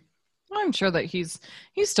stressor. I'm sure that he's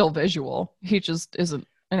still visual. He just isn't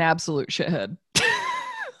an absolute shithead.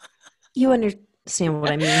 You understand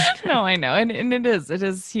what I mean? No, I know. And it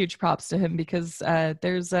is huge props to him, because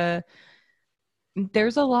there's a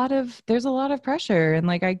lot of pressure. And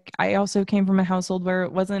like I also came from a household where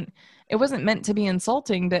it wasn't meant to be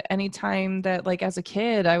insulting, but anytime that, like, as a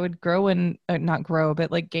kid I would grow and not grow,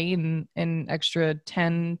 but like gain an extra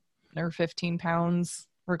 10 or 15 pounds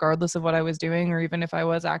regardless of what I was doing, or even if I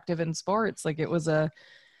was active in sports, like it was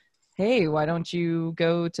hey, why don't you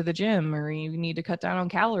go to the gym, or you need to cut down on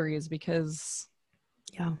calories because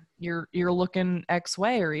you're looking X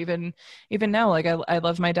way. Or even now, like I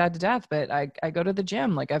love my dad to death, but I go to the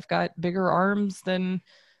gym, like I've got bigger arms than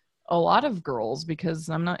a lot of girls because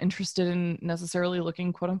I'm not interested in necessarily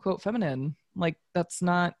looking quote unquote feminine. Like that's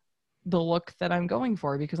not the look that I'm going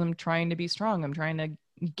for, because I'm trying to be strong. I'm trying to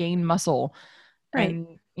gain muscle. Right.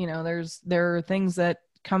 And there are things that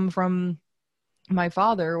come from my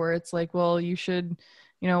father where it's like, well, you should,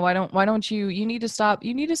 why don't you need to stop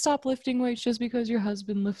lifting weights just because your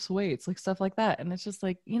husband lifts weights, like stuff like that. And it's just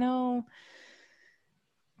like, not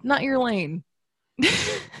your lane.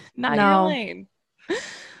 Not your lane.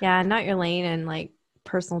 Yeah, not your lane. And like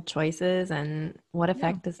personal choices, and what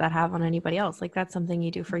effect does that have on anybody else? Like that's something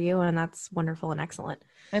you do for you, and that's wonderful and excellent.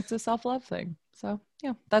 It's a self-love thing. So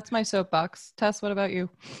yeah, that's my soapbox. Tess, what about you?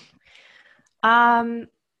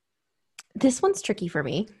 This one's tricky for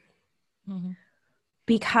me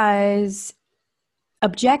because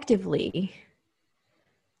objectively,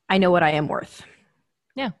 I know what I am worth.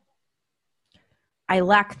 Yeah. I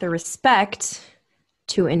lack the respect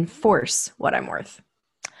to enforce what I'm worth.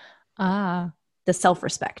 The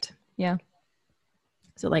self-respect. Yeah.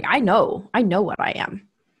 So like, I know what I am.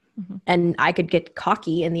 And I could get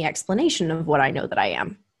cocky in the explanation of what I know that I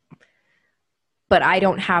am. But I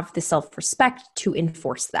don't have the self-respect to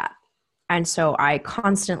enforce that. And so I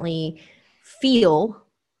constantly feel,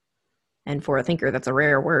 and for a thinker, that's a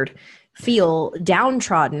rare word, feel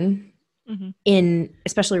downtrodden in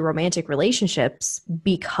especially romantic relationships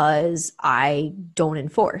because I don't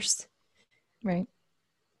enforce. Right.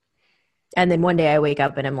 And then one day I wake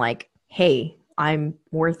up and I'm like, hey, I'm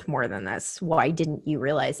worth more than this. Why didn't you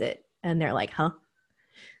realize it? And they're like, huh?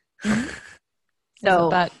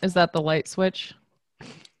 So is that the light switch?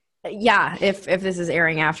 Yeah. If this is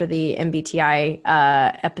airing after the MBTI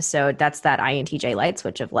episode, that's that INTJ light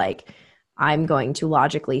switch of like, I'm going to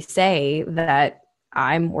logically say that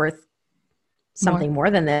I'm worth something more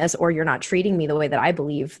than this, or you're not treating me the way that I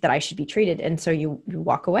believe that I should be treated. And so you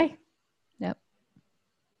walk away. Yep.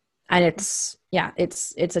 And it's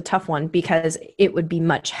a tough one, because it would be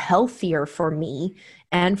much healthier for me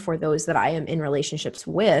and for those that I am in relationships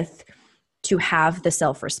with to have the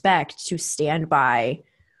self-respect to stand by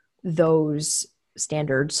those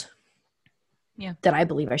standards that I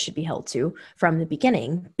believe I should be held to from the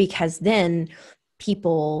beginning, because then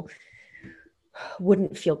people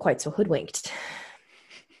wouldn't feel quite so hoodwinked.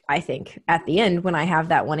 I think at the end, when I have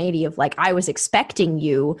that 180 of like, I was expecting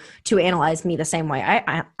you to analyze me the same way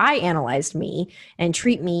I analyzed me and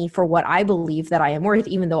treat me for what I believe that I am worth,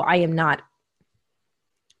 even though I am not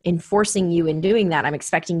enforcing you in doing that. I'm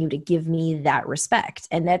expecting you to give me that respect.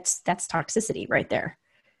 And that's toxicity right there.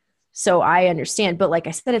 So I understand. But like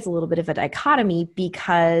I said, it's a little bit of a dichotomy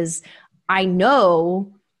because I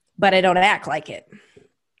know, but I don't act like it.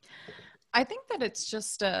 I think that it's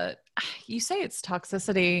just you say it's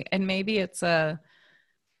toxicity, and maybe it's I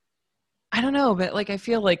don't know, but like I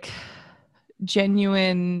feel like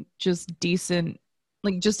genuine, just decent,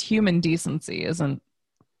 like just human decency isn't,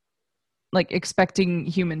 like expecting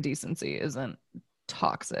human decency isn't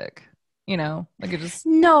toxic, you know? Like it just,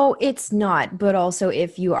 No, it's not. But also,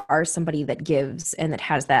 if you are somebody that gives and that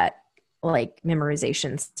has that like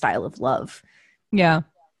memorization style of love, yeah.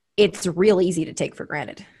 it's real easy to take for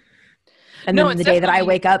granted. And No, then it's the day that I definitely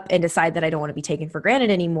wake up and decide that I don't want to be taken for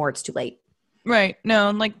granted anymore, it's too late. right. No,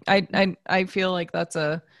 and like I feel like that's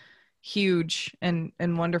a huge and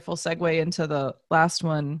wonderful segue into the last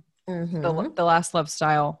one, Mm-hmm. the last love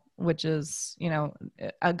style, which is, you know,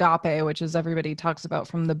 agape, which is everybody talks about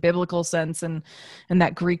from the biblical sense and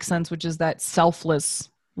that Greek sense, which is that selfless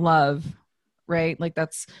love, right? Like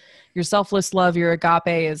that's your selfless love. Your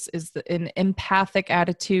agape is an empathic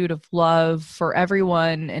attitude of love for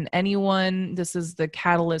everyone and anyone. This is the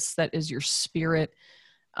catalyst that is your spirit.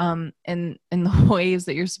 And the ways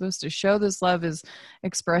that you're supposed to show this love is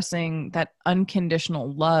expressing that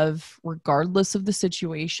unconditional love regardless of the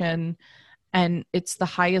situation. And it's the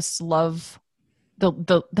highest love,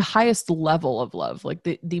 the highest level of love, like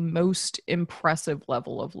the most impressive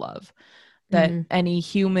level of love that Mm-hmm. any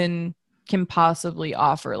human can possibly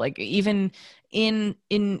offer. Like even in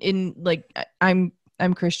like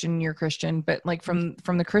I'm Christian, you're Christian, but like from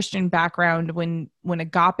the Christian background, when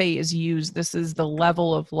agape is used, this is the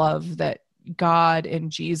level of love that God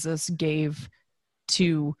and Jesus gave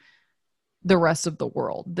to the rest of the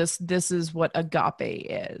world. This is what agape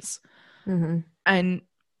is. Mm-hmm. And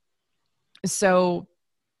so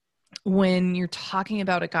when you're talking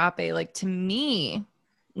about agape, like to me,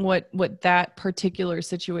 what that particular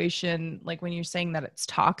situation, like when you're saying that it's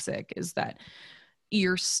toxic, is that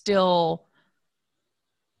you're still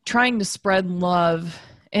trying to spread love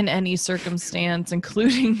in any circumstance,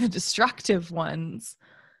 including the destructive ones.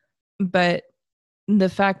 But the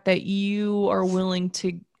fact that you are willing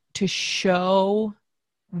to show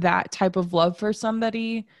that type of love for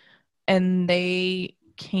somebody and they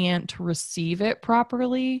can't receive it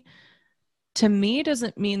properly, to me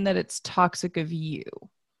doesn't mean that it's toxic of you.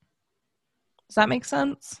 Does that make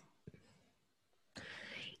sense?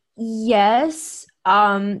 Yes.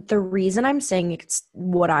 The reason I'm saying it's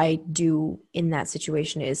what I do in that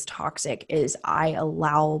situation is toxic is I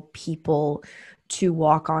allow people to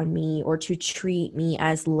walk on me or to treat me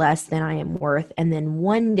as less than I am worth. And then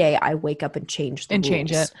one day I wake up and change the And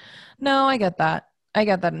change it. rules. No, I get that. I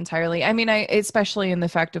get that entirely. I mean, I especially in the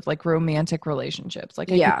fact of like romantic relationships, like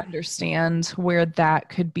I could Yeah. understand where that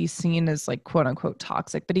could be seen as like quote unquote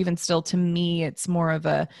toxic, but even still to me it's more of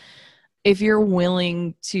a, if you're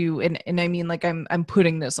willing to, and I mean like I'm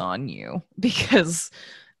putting this on you because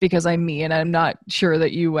I'm me and I'm not sure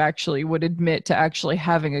that you actually would admit to actually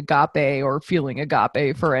having agape or feeling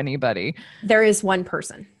agape for anybody. There is one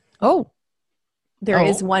person. Oh, There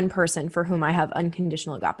is oh, one person for whom I have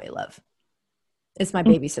unconditional agape love. It's my mm,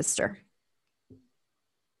 baby sister.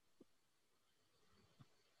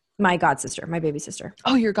 My god sister, my baby sister.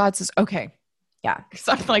 oh, your God says, okay. Yeah. Because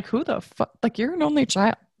I'm like, who the fuck? Like, you're an only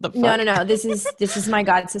child. The No, fuck? no, no. This is my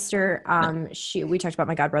god sister. We talked about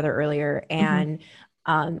my god brother earlier, Hmm.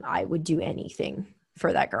 and I would do anything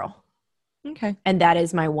for that girl. Okay. And that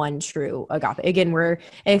is my one true agape. Again, we're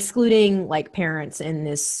excluding like parents in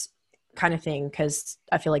this kind of thing because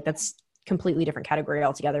I feel like that's completely different category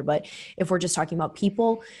altogether. But if we're just talking about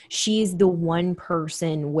people, she's the one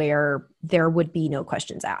person where there would be no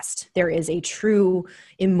questions asked. There is a true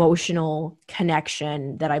emotional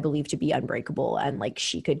connection that I believe to be unbreakable. And like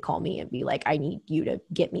she could call me and be like, I need you to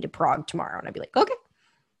get me to Prague tomorrow. And I'd be like, okay,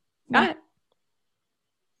 got Yeah. it.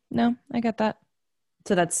 No, I get that.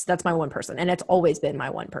 So that's my one person. And it's always been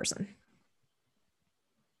my one person.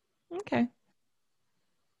 Okay.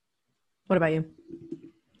 What about you?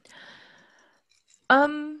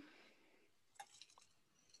 Um,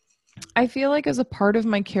 I feel like as a part of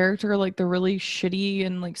my character, like the really shitty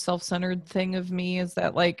and like self-centered thing of me is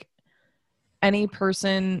that like any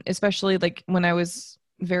person, especially like when I was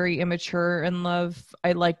very immature in love,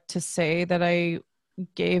 I like to say that I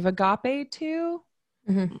gave agape to.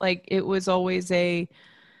 Mm-hmm. Like it was always a,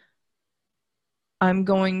 I'm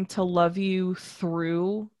going to love you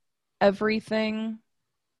through everything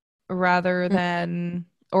rather than,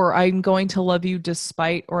 or I'm going to love you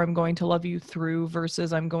despite, or I'm going to love you through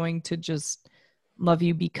versus I'm going to just love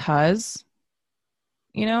you because,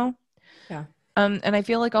 you know? Yeah. And I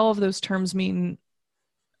feel like all of those terms mean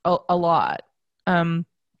a lot. Um,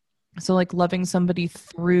 So like loving somebody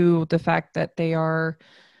through the fact that they are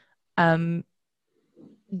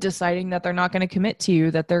deciding that they're not going to commit to you,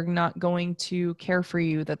 that they're not going to care for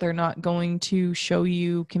you, that they're not going to show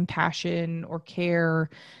you compassion or care.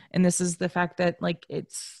 And this is the fact that like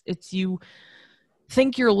it's you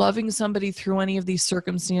think you're loving somebody through any of these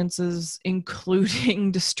circumstances,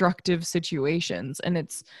 including destructive situations. And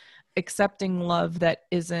it's accepting love that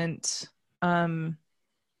isn't,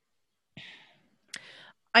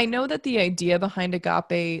 I know that the idea behind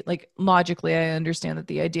agape, like logically, I understand that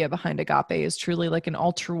the idea behind agape is truly like an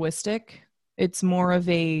altruistic. It's more of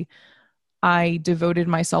a, I devoted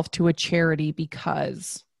myself to a charity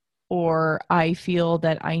because, or I feel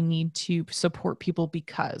that I need to support people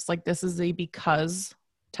because, like this is a because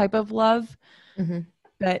type of love. Mm-hmm.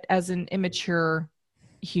 But as an immature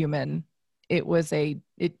human, it was it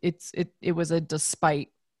was a despite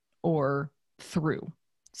or through.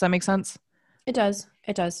 Does that make sense? It does.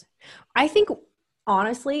 It does. I think,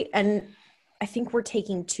 honestly, and I think we're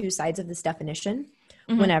taking two sides of this definition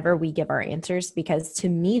whenever we give our answers, because to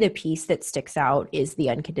me, the piece that sticks out is the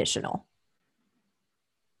unconditional.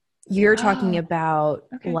 You're talking about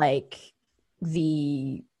like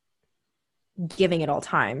the giving at all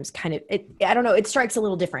times kind of, I don't know, it strikes a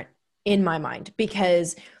little different in my mind,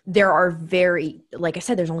 because there are like I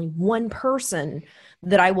said, there's only one person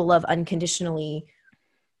that I will love unconditionally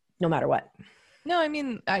no matter what. No, I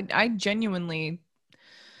mean, I genuinely,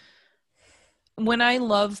 when I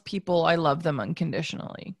love people, I love them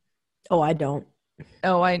unconditionally. Oh, I don't.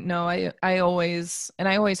 Oh, I know. I always, and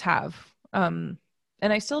I always have. And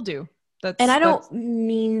I still do. And I don't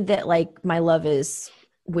mean that like my love is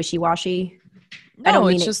wishy-washy. No, I don't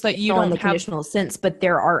mean it's just that you in don't the have conditional sense, but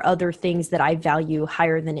there are other things that I value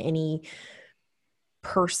higher than any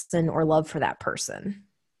person or love for that person.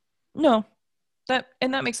 No, that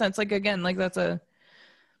makes sense. Like, again, like that's a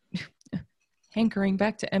hankering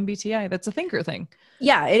back to MBTI. That's a thinker thing.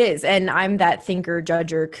 Yeah, it is. And I'm that thinker,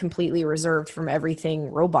 judger, completely reserved from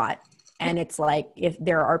everything robot. And it's like, if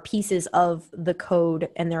there are pieces of the code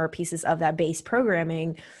and there are pieces of that base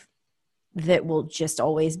programming that will just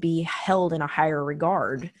always be held in a higher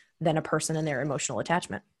regard than a person and their emotional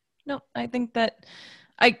attachment. No, I think that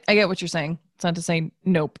I get what you're saying. It's not to say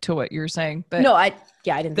nope to what you're saying, but no, I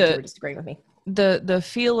didn't think you were disagreeing with me. The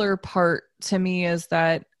feeler part to me is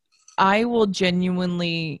that I will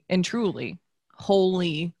genuinely and truly,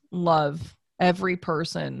 wholly love every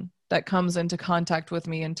person that comes into contact with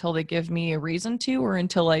me until they give me a reason to, or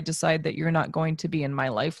until I decide that you're not going to be in my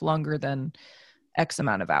life longer than X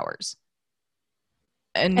amount of hours.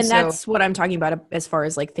 And so, that's what I'm talking about as far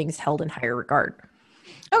as like things held in higher regard.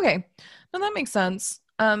 Okay. Well, that makes sense.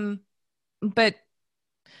 But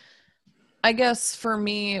I guess for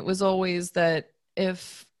me, it was always that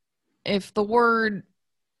if the word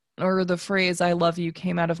or the phrase "I love you"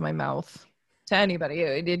 came out of my mouth to anybody,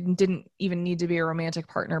 it didn't even need to be a romantic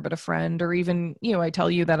partner, but a friend, or even, I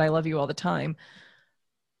tell you that I love you all the time,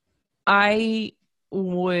 I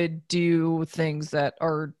would do things that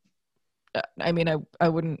are, I mean, I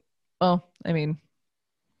wouldn't, well, I mean,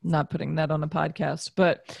 not putting that on a podcast,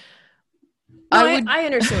 but no, I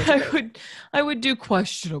understand. I would do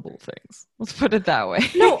questionable things. Let's put it that way.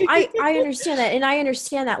 No, I understand that. And I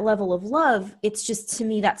understand that level of love. It's just, to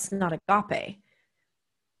me, that's not agape.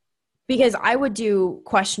 Because I would do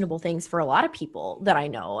questionable things for a lot of people that I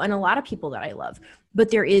know and a lot of people that I love.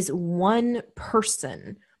 But there is one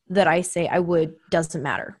person that I say I would, doesn't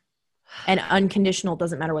matter. And unconditional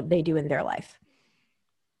doesn't matter what they do in their life.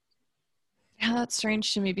 Yeah, that's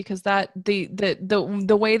strange to me, because that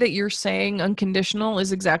the way that you're saying unconditional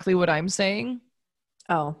is exactly what I'm saying.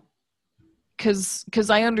 Oh, because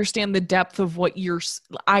I understand the depth of what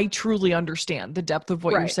I truly understand the depth of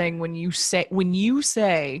what you're saying when you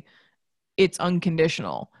say it's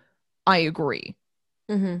unconditional. I agree.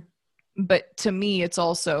 Mm-hmm. But to me, it's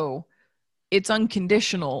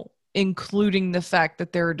unconditional, including the fact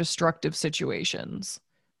that there are destructive situations.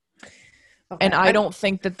 Okay. And I don't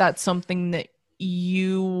think that that's something that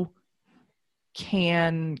you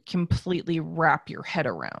can completely wrap your head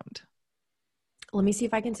around. Let me see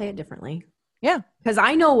if I can say it differently. Yeah. Because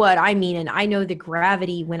I know what I mean, and I know the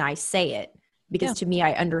gravity when I say it, because to me,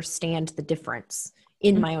 I understand the difference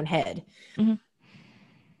in my own head. Mm-hmm.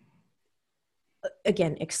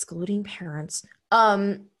 Again, excluding parents.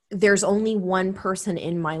 There's only one person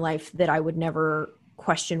in my life that I would never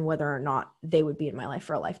question whether or not they would be in my life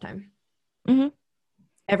for a lifetime. Mm-hmm.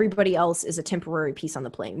 Everybody else is a temporary piece on the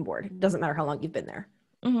playing board. It doesn't matter how long you've been there.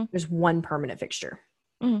 Mm-hmm. There's one permanent fixture.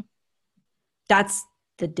 Mm-hmm. That's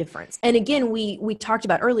the difference. And again, we talked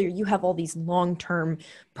about earlier, you have all these long-term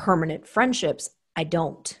permanent friendships. I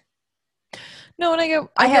don't. No, and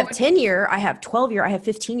I have 10-year, I have 12-year, I have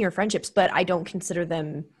 15-year friendships, but I don't consider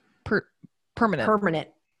them permanent. Permanent.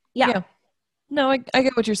 Yeah. No, I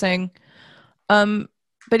get what you're saying. But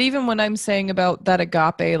even when I'm saying about that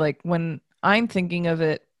agape, like when I'm thinking of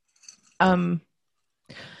it, that's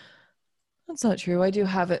not true. I do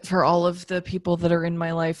have it for all of the people that are in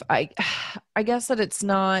my life. I guess that it's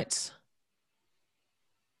not.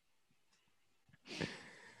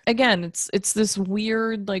 Again, it's this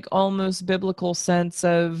weird, like almost biblical sense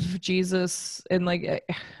of Jesus, and like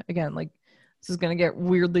again, like this is gonna get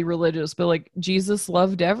weirdly religious, but like Jesus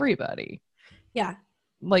loved everybody. Yeah.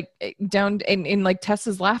 Like down and like Tess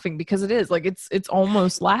is laughing because it is like it's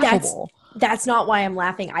almost laughable. That's not why I'm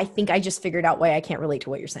laughing. I think I just figured out why I can't relate to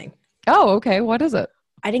what you're saying. Oh, okay. What is it?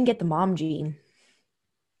 I didn't get the mom gene.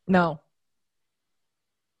 No.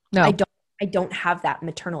 I don't have that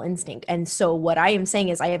maternal instinct. And so what I am saying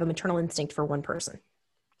is I have a maternal instinct for one person.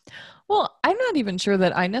 Well, I'm not even sure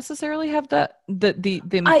that I necessarily have that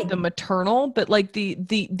the maternal, but like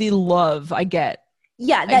the love I get.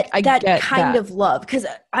 Yeah, that kind of love. Because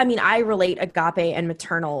I mean, I relate agape and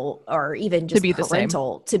maternal, or even just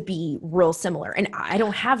parental, to be real similar, and I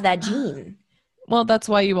don't have that gene. Well, that's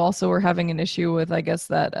why you also were having an issue with, I guess,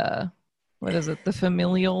 that what is it, the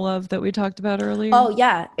familial love that we talked about earlier? Oh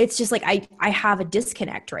yeah, it's just like I have a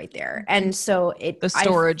disconnect right there, and so the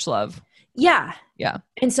storage love. Yeah, yeah,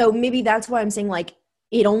 and so maybe that's why I'm saying like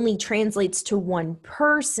it only translates to one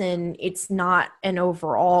person. It's not an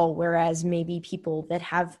overall, whereas maybe people that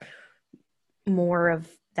have more of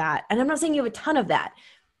that, and I'm not saying you have a ton of that,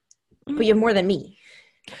 but you have more than me.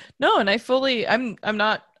 No, and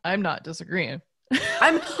I'm not disagreeing.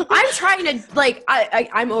 I'm trying to like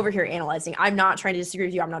I'm over here analyzing. I'm not trying to disagree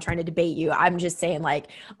with you. I'm not trying to debate you. I'm just saying like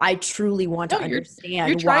I truly want to understand.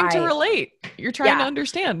 You're trying to relate. You're trying to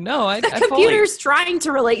understand. No, I computer's trying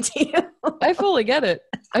to relate to you. I fully get it.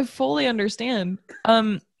 I fully understand.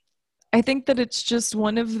 I think that it's just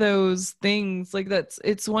one of those things, like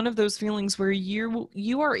it's one of those feelings where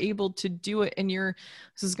you are able to do it, and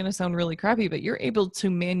this is going to sound really crappy, but you're able to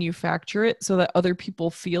manufacture it so that other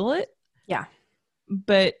people feel it. Yeah.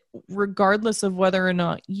 But regardless of whether or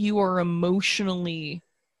not you are emotionally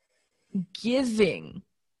giving,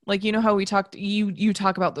 like, you know how we talked, you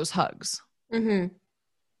talk about those hugs. Mm-hmm.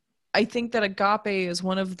 I think that agape is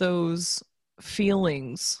one of those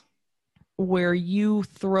feelings where you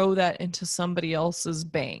throw that into somebody else's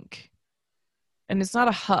bank, and it's not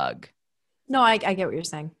a hug. No, I get what you're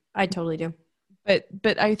saying. I totally do.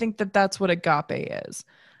 But I think that that's what agape is.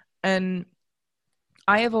 And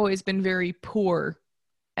I have always been very poor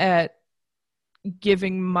at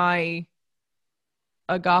giving my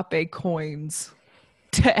agape coins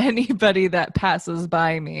to anybody that passes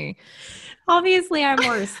by me. Obviously, I'm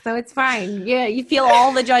worse, so it's fine. Yeah, you feel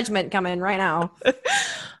all the judgment coming right now.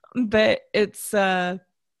 But it's but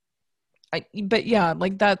yeah,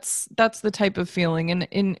 like that's the type of feeling,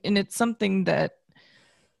 and it's something that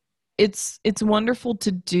it's wonderful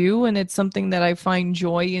to do, and it's something that I find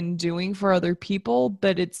joy in doing for other people,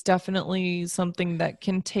 but it's definitely something that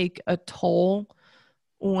can take a toll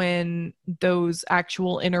when those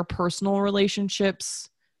actual interpersonal relationships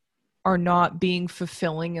are not being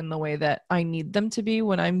fulfilling in the way that I need them to be,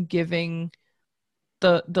 when I'm giving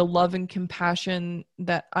the love and compassion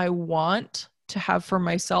that I want to have for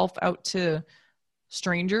myself out to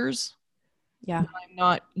strangers. Yeah. I'm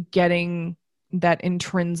not getting that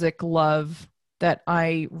intrinsic love that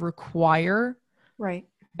I require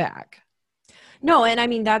back. No, and I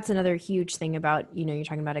mean, that's another huge thing about, you're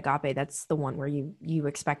talking about agape. That's the one where you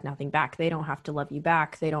expect nothing back. They don't have to love you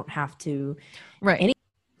back. They don't have to. Right.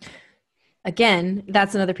 Again,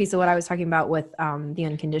 that's another piece of what I was talking about with the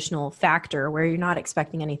unconditional factor, where you're not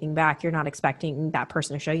expecting anything back. You're not expecting that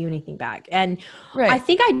person to show you anything back. And I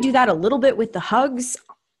think I do that a little bit with the hugs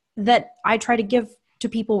that I try to give to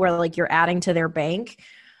people, where like you're adding to their bank.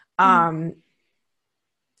 I'm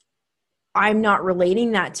not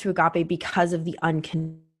relating that to agape because of the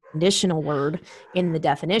unconditional word in the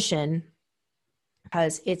definition,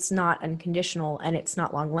 because it's not unconditional and it's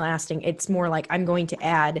not long lasting. It's more like I'm going to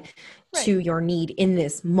add to your need in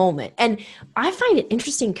this moment. And I find it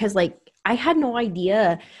interesting because like I had no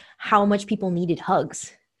idea how much people needed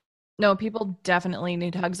hugs. No, people definitely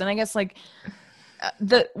need hugs. And I guess like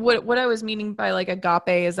what I was meaning by like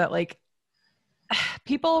agape is that like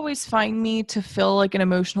people always find me to fill like an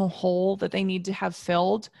emotional hole that they need to have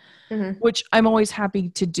filled, which I'm always happy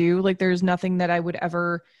to do. Like there's nothing that I would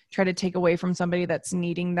ever try to take away from somebody that's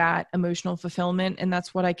needing that emotional fulfillment. And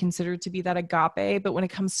that's what I consider to be that agape. But when it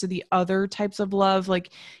comes to the other types of love, like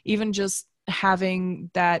even just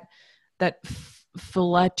having that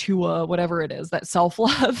philetua, whatever it is, that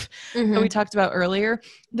self-love that we talked about earlier.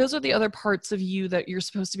 Those are the other parts of you that you're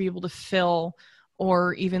supposed to be able to fill,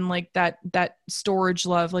 or even like that storage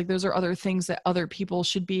love. Like those are other things that other people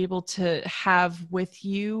should be able to have with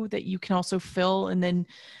you that you can also fill. And then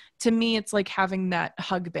to me, it's like having that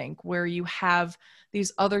hug bank where you have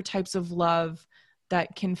these other types of love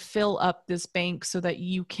that can fill up this bank so that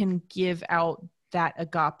you can give out that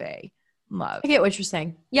agape love. I get what you're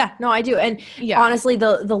saying. Yeah, no, I do. And honestly,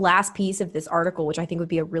 the last piece of this article, which I think would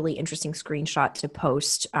be a really interesting screenshot to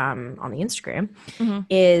post on the Instagram,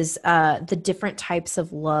 is the different types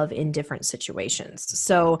of love in different situations.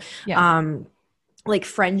 So like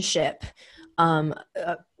friendship,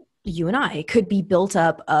 you and I could be built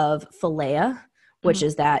up of philia, which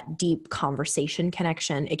is that deep conversation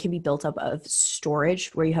connection. It can be built up of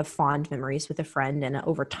storage, where you have fond memories with a friend, and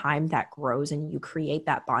over time that grows and you create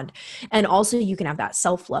that bond. And also you can have that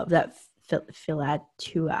self-love, that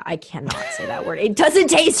philetua. I cannot say that word. It doesn't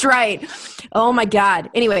taste right. Oh my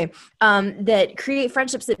God. Anyway, that create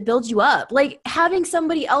friendships that build you up. Like having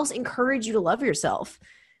somebody else encourage you to love yourself.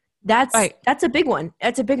 That's a big one.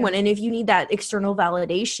 That's a big one. And if you need that external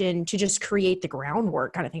validation to just create the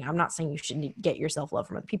groundwork kind of thing, I'm not saying you should get your self-love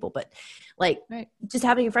from other people, but like just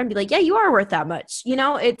having a friend be like, yeah, you are worth that much. You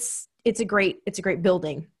know, it's a great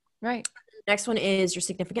building. Right. Next one is your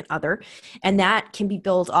significant other. And that can be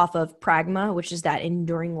built off of pragma, which is that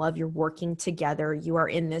enduring love. You're working together. You are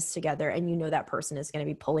in this together. And you know that person is going to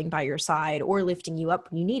be pulling by your side or lifting you up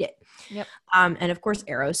when you need it. Yep. And of course,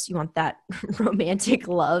 eros, you want that romantic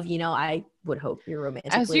love. You know, I would hope you're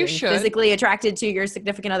romantically and physically attracted to your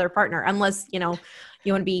significant other partner, unless, you know,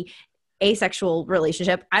 you want to be asexual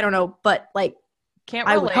relationship. I don't know, but like, can't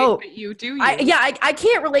relate, I would hope. But you do. I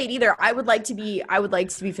can't relate either. I would like to be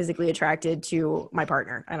physically attracted to my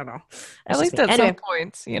partner. I don't know. At least at some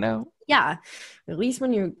points, you know. Yeah, at least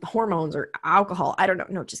when you hormones or alcohol. I don't know.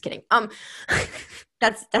 No, just kidding.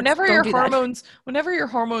 That's whenever your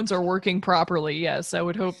hormones are working properly. Yes, I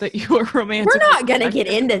would hope that you are romantic. We're not gonna get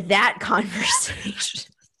into that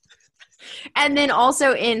conversation. And then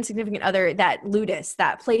also in significant other, that ludus,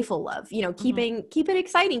 that playful love, you know, keep it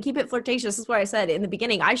exciting, keep it flirtatious. This is why I said in the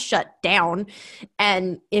beginning, I shut down.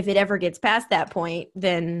 And if it ever gets past that point,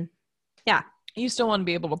 then yeah. You still want to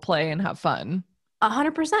be able to play and have fun.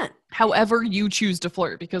 100%. However you choose to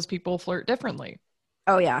flirt, because people flirt differently.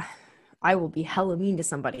 Oh yeah. I will be hella mean to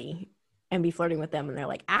somebody and be flirting with them. And they're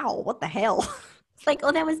like, ow, what the hell? It's like,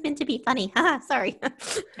 oh, that was meant to be funny. Sorry.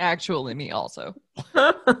 Actually, me also.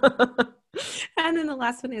 And then the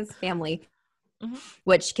last one is family,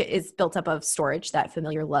 which is built up of storage, that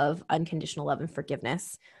familiar love, unconditional love and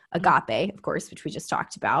forgiveness. Agape, of course, which we just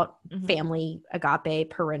talked about. Family, agape,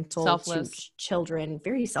 parental, selfless. Children,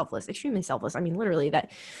 very selfless, extremely selfless. I mean, literally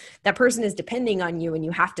that person is depending on you and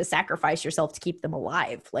you have to sacrifice yourself to keep them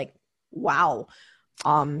alive. Like, wow.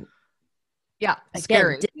 Yeah, again,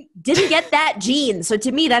 scary. Didn't get that gene. So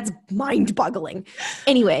to me, that's mind-boggling.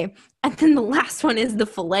 Anyway, and then the last one is the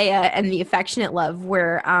philia and the affectionate love,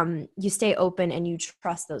 where you stay open and you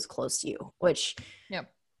trust those close to you, which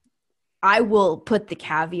I will put the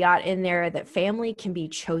caveat in there that family can be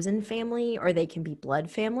chosen family or they can be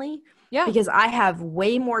blood family. Yeah. Because I have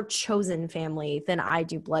way more chosen family than I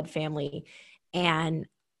do blood family. And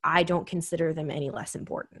I don't consider them any less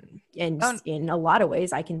important. And in a lot of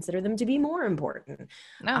ways, I consider them to be more important.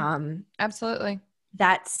 No, absolutely.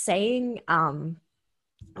 That saying,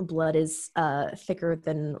 blood is thicker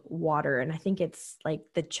than water. And I think it's like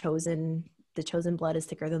the chosen blood is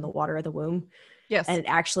thicker than the water of the womb. Yes. And it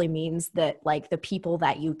actually means that like the people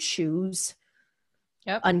that you choose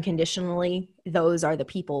unconditionally, those are the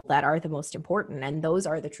people that are the most important. And those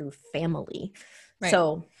are the true family. Right.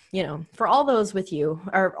 So, you know, for all those with you,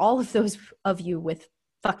 or all of those of you with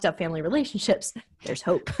fucked up family relationships, there's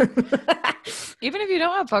hope. Even if you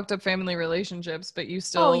don't have fucked up family relationships, but you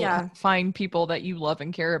still find people that you love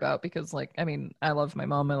and care about, because like, I mean, I love my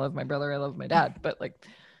mom, I love my brother, I love my dad, but like,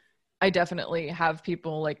 I definitely have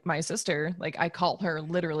people like my sister, like I call her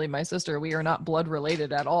literally my sister. We are not blood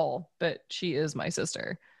related at all, but she is my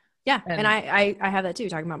sister. Yeah. And I have that too,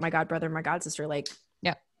 talking about my god brother, my god sister, like,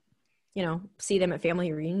 you know, see them at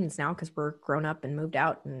family reunions now because we're grown up and moved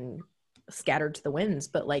out and scattered to the winds,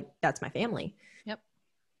 but like, that's my family. Yep.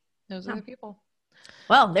 Those are the people.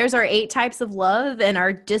 Well, there's our 8 types of love and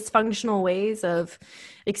our dysfunctional ways of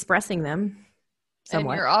expressing them.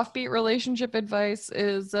 Somewhat. And your offbeat relationship advice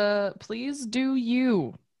is, please do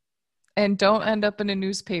you, and don't end up in a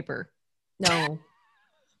newspaper. No.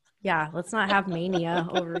 Yeah. Let's not have mania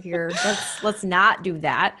over here. Let's not do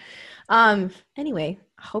that. Anyway,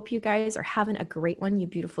 hope you guys are having a great one, you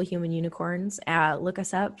beautiful human unicorns. Look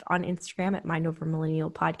us up on Instagram at Mind Over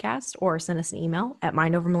Millennial Podcast, or send us an email at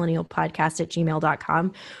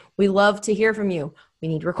mindovermillennialpodcast@gmail.com. We love to hear from you. We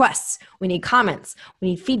need requests. We need comments. We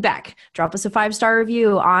need feedback. Drop us a 5-star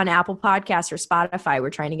review on Apple Podcasts or Spotify. We're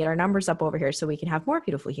trying to get our numbers up over here so we can have more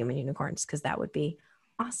beautiful human unicorns, because that would be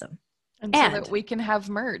awesome. And so that we can have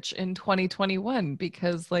merch in 2021,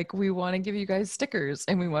 because like we want to give you guys stickers,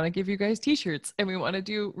 and we want to give you guys t-shirts, and we want to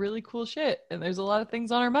do really cool shit. And there's a lot of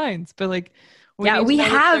things on our minds, but like, we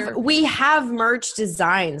have merch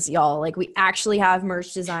designs, y'all. Like, we actually have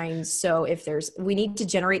merch designs. So we need to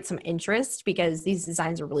generate some interest, because these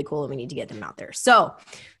designs are really cool and we need to get them out there. So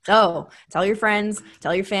tell your friends,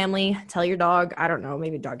 tell your family, tell your dog. I don't know.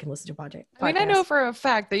 Maybe a dog can listen to podcast. I mean, I know for a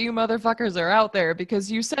fact that you motherfuckers are out there,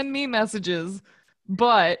 because you send me messages,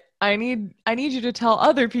 but I need you to tell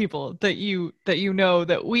other people that we know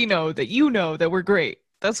that we're great.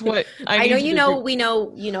 That's what I know. We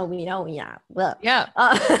know. Yeah. Well, yeah.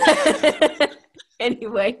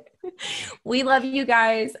 Anyway, we love you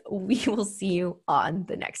guys. We will see you on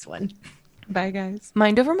the next one. Bye, guys.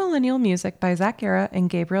 Mind Over Millennial music by Zach Guerra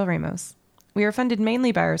and Gabriel Ramos. We are funded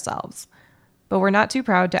mainly by ourselves, but we're not too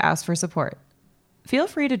proud to ask for support. Feel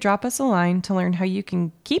free to drop us a line to learn how you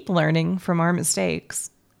can keep learning from our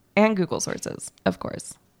mistakes, and Google sources, of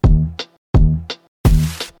course.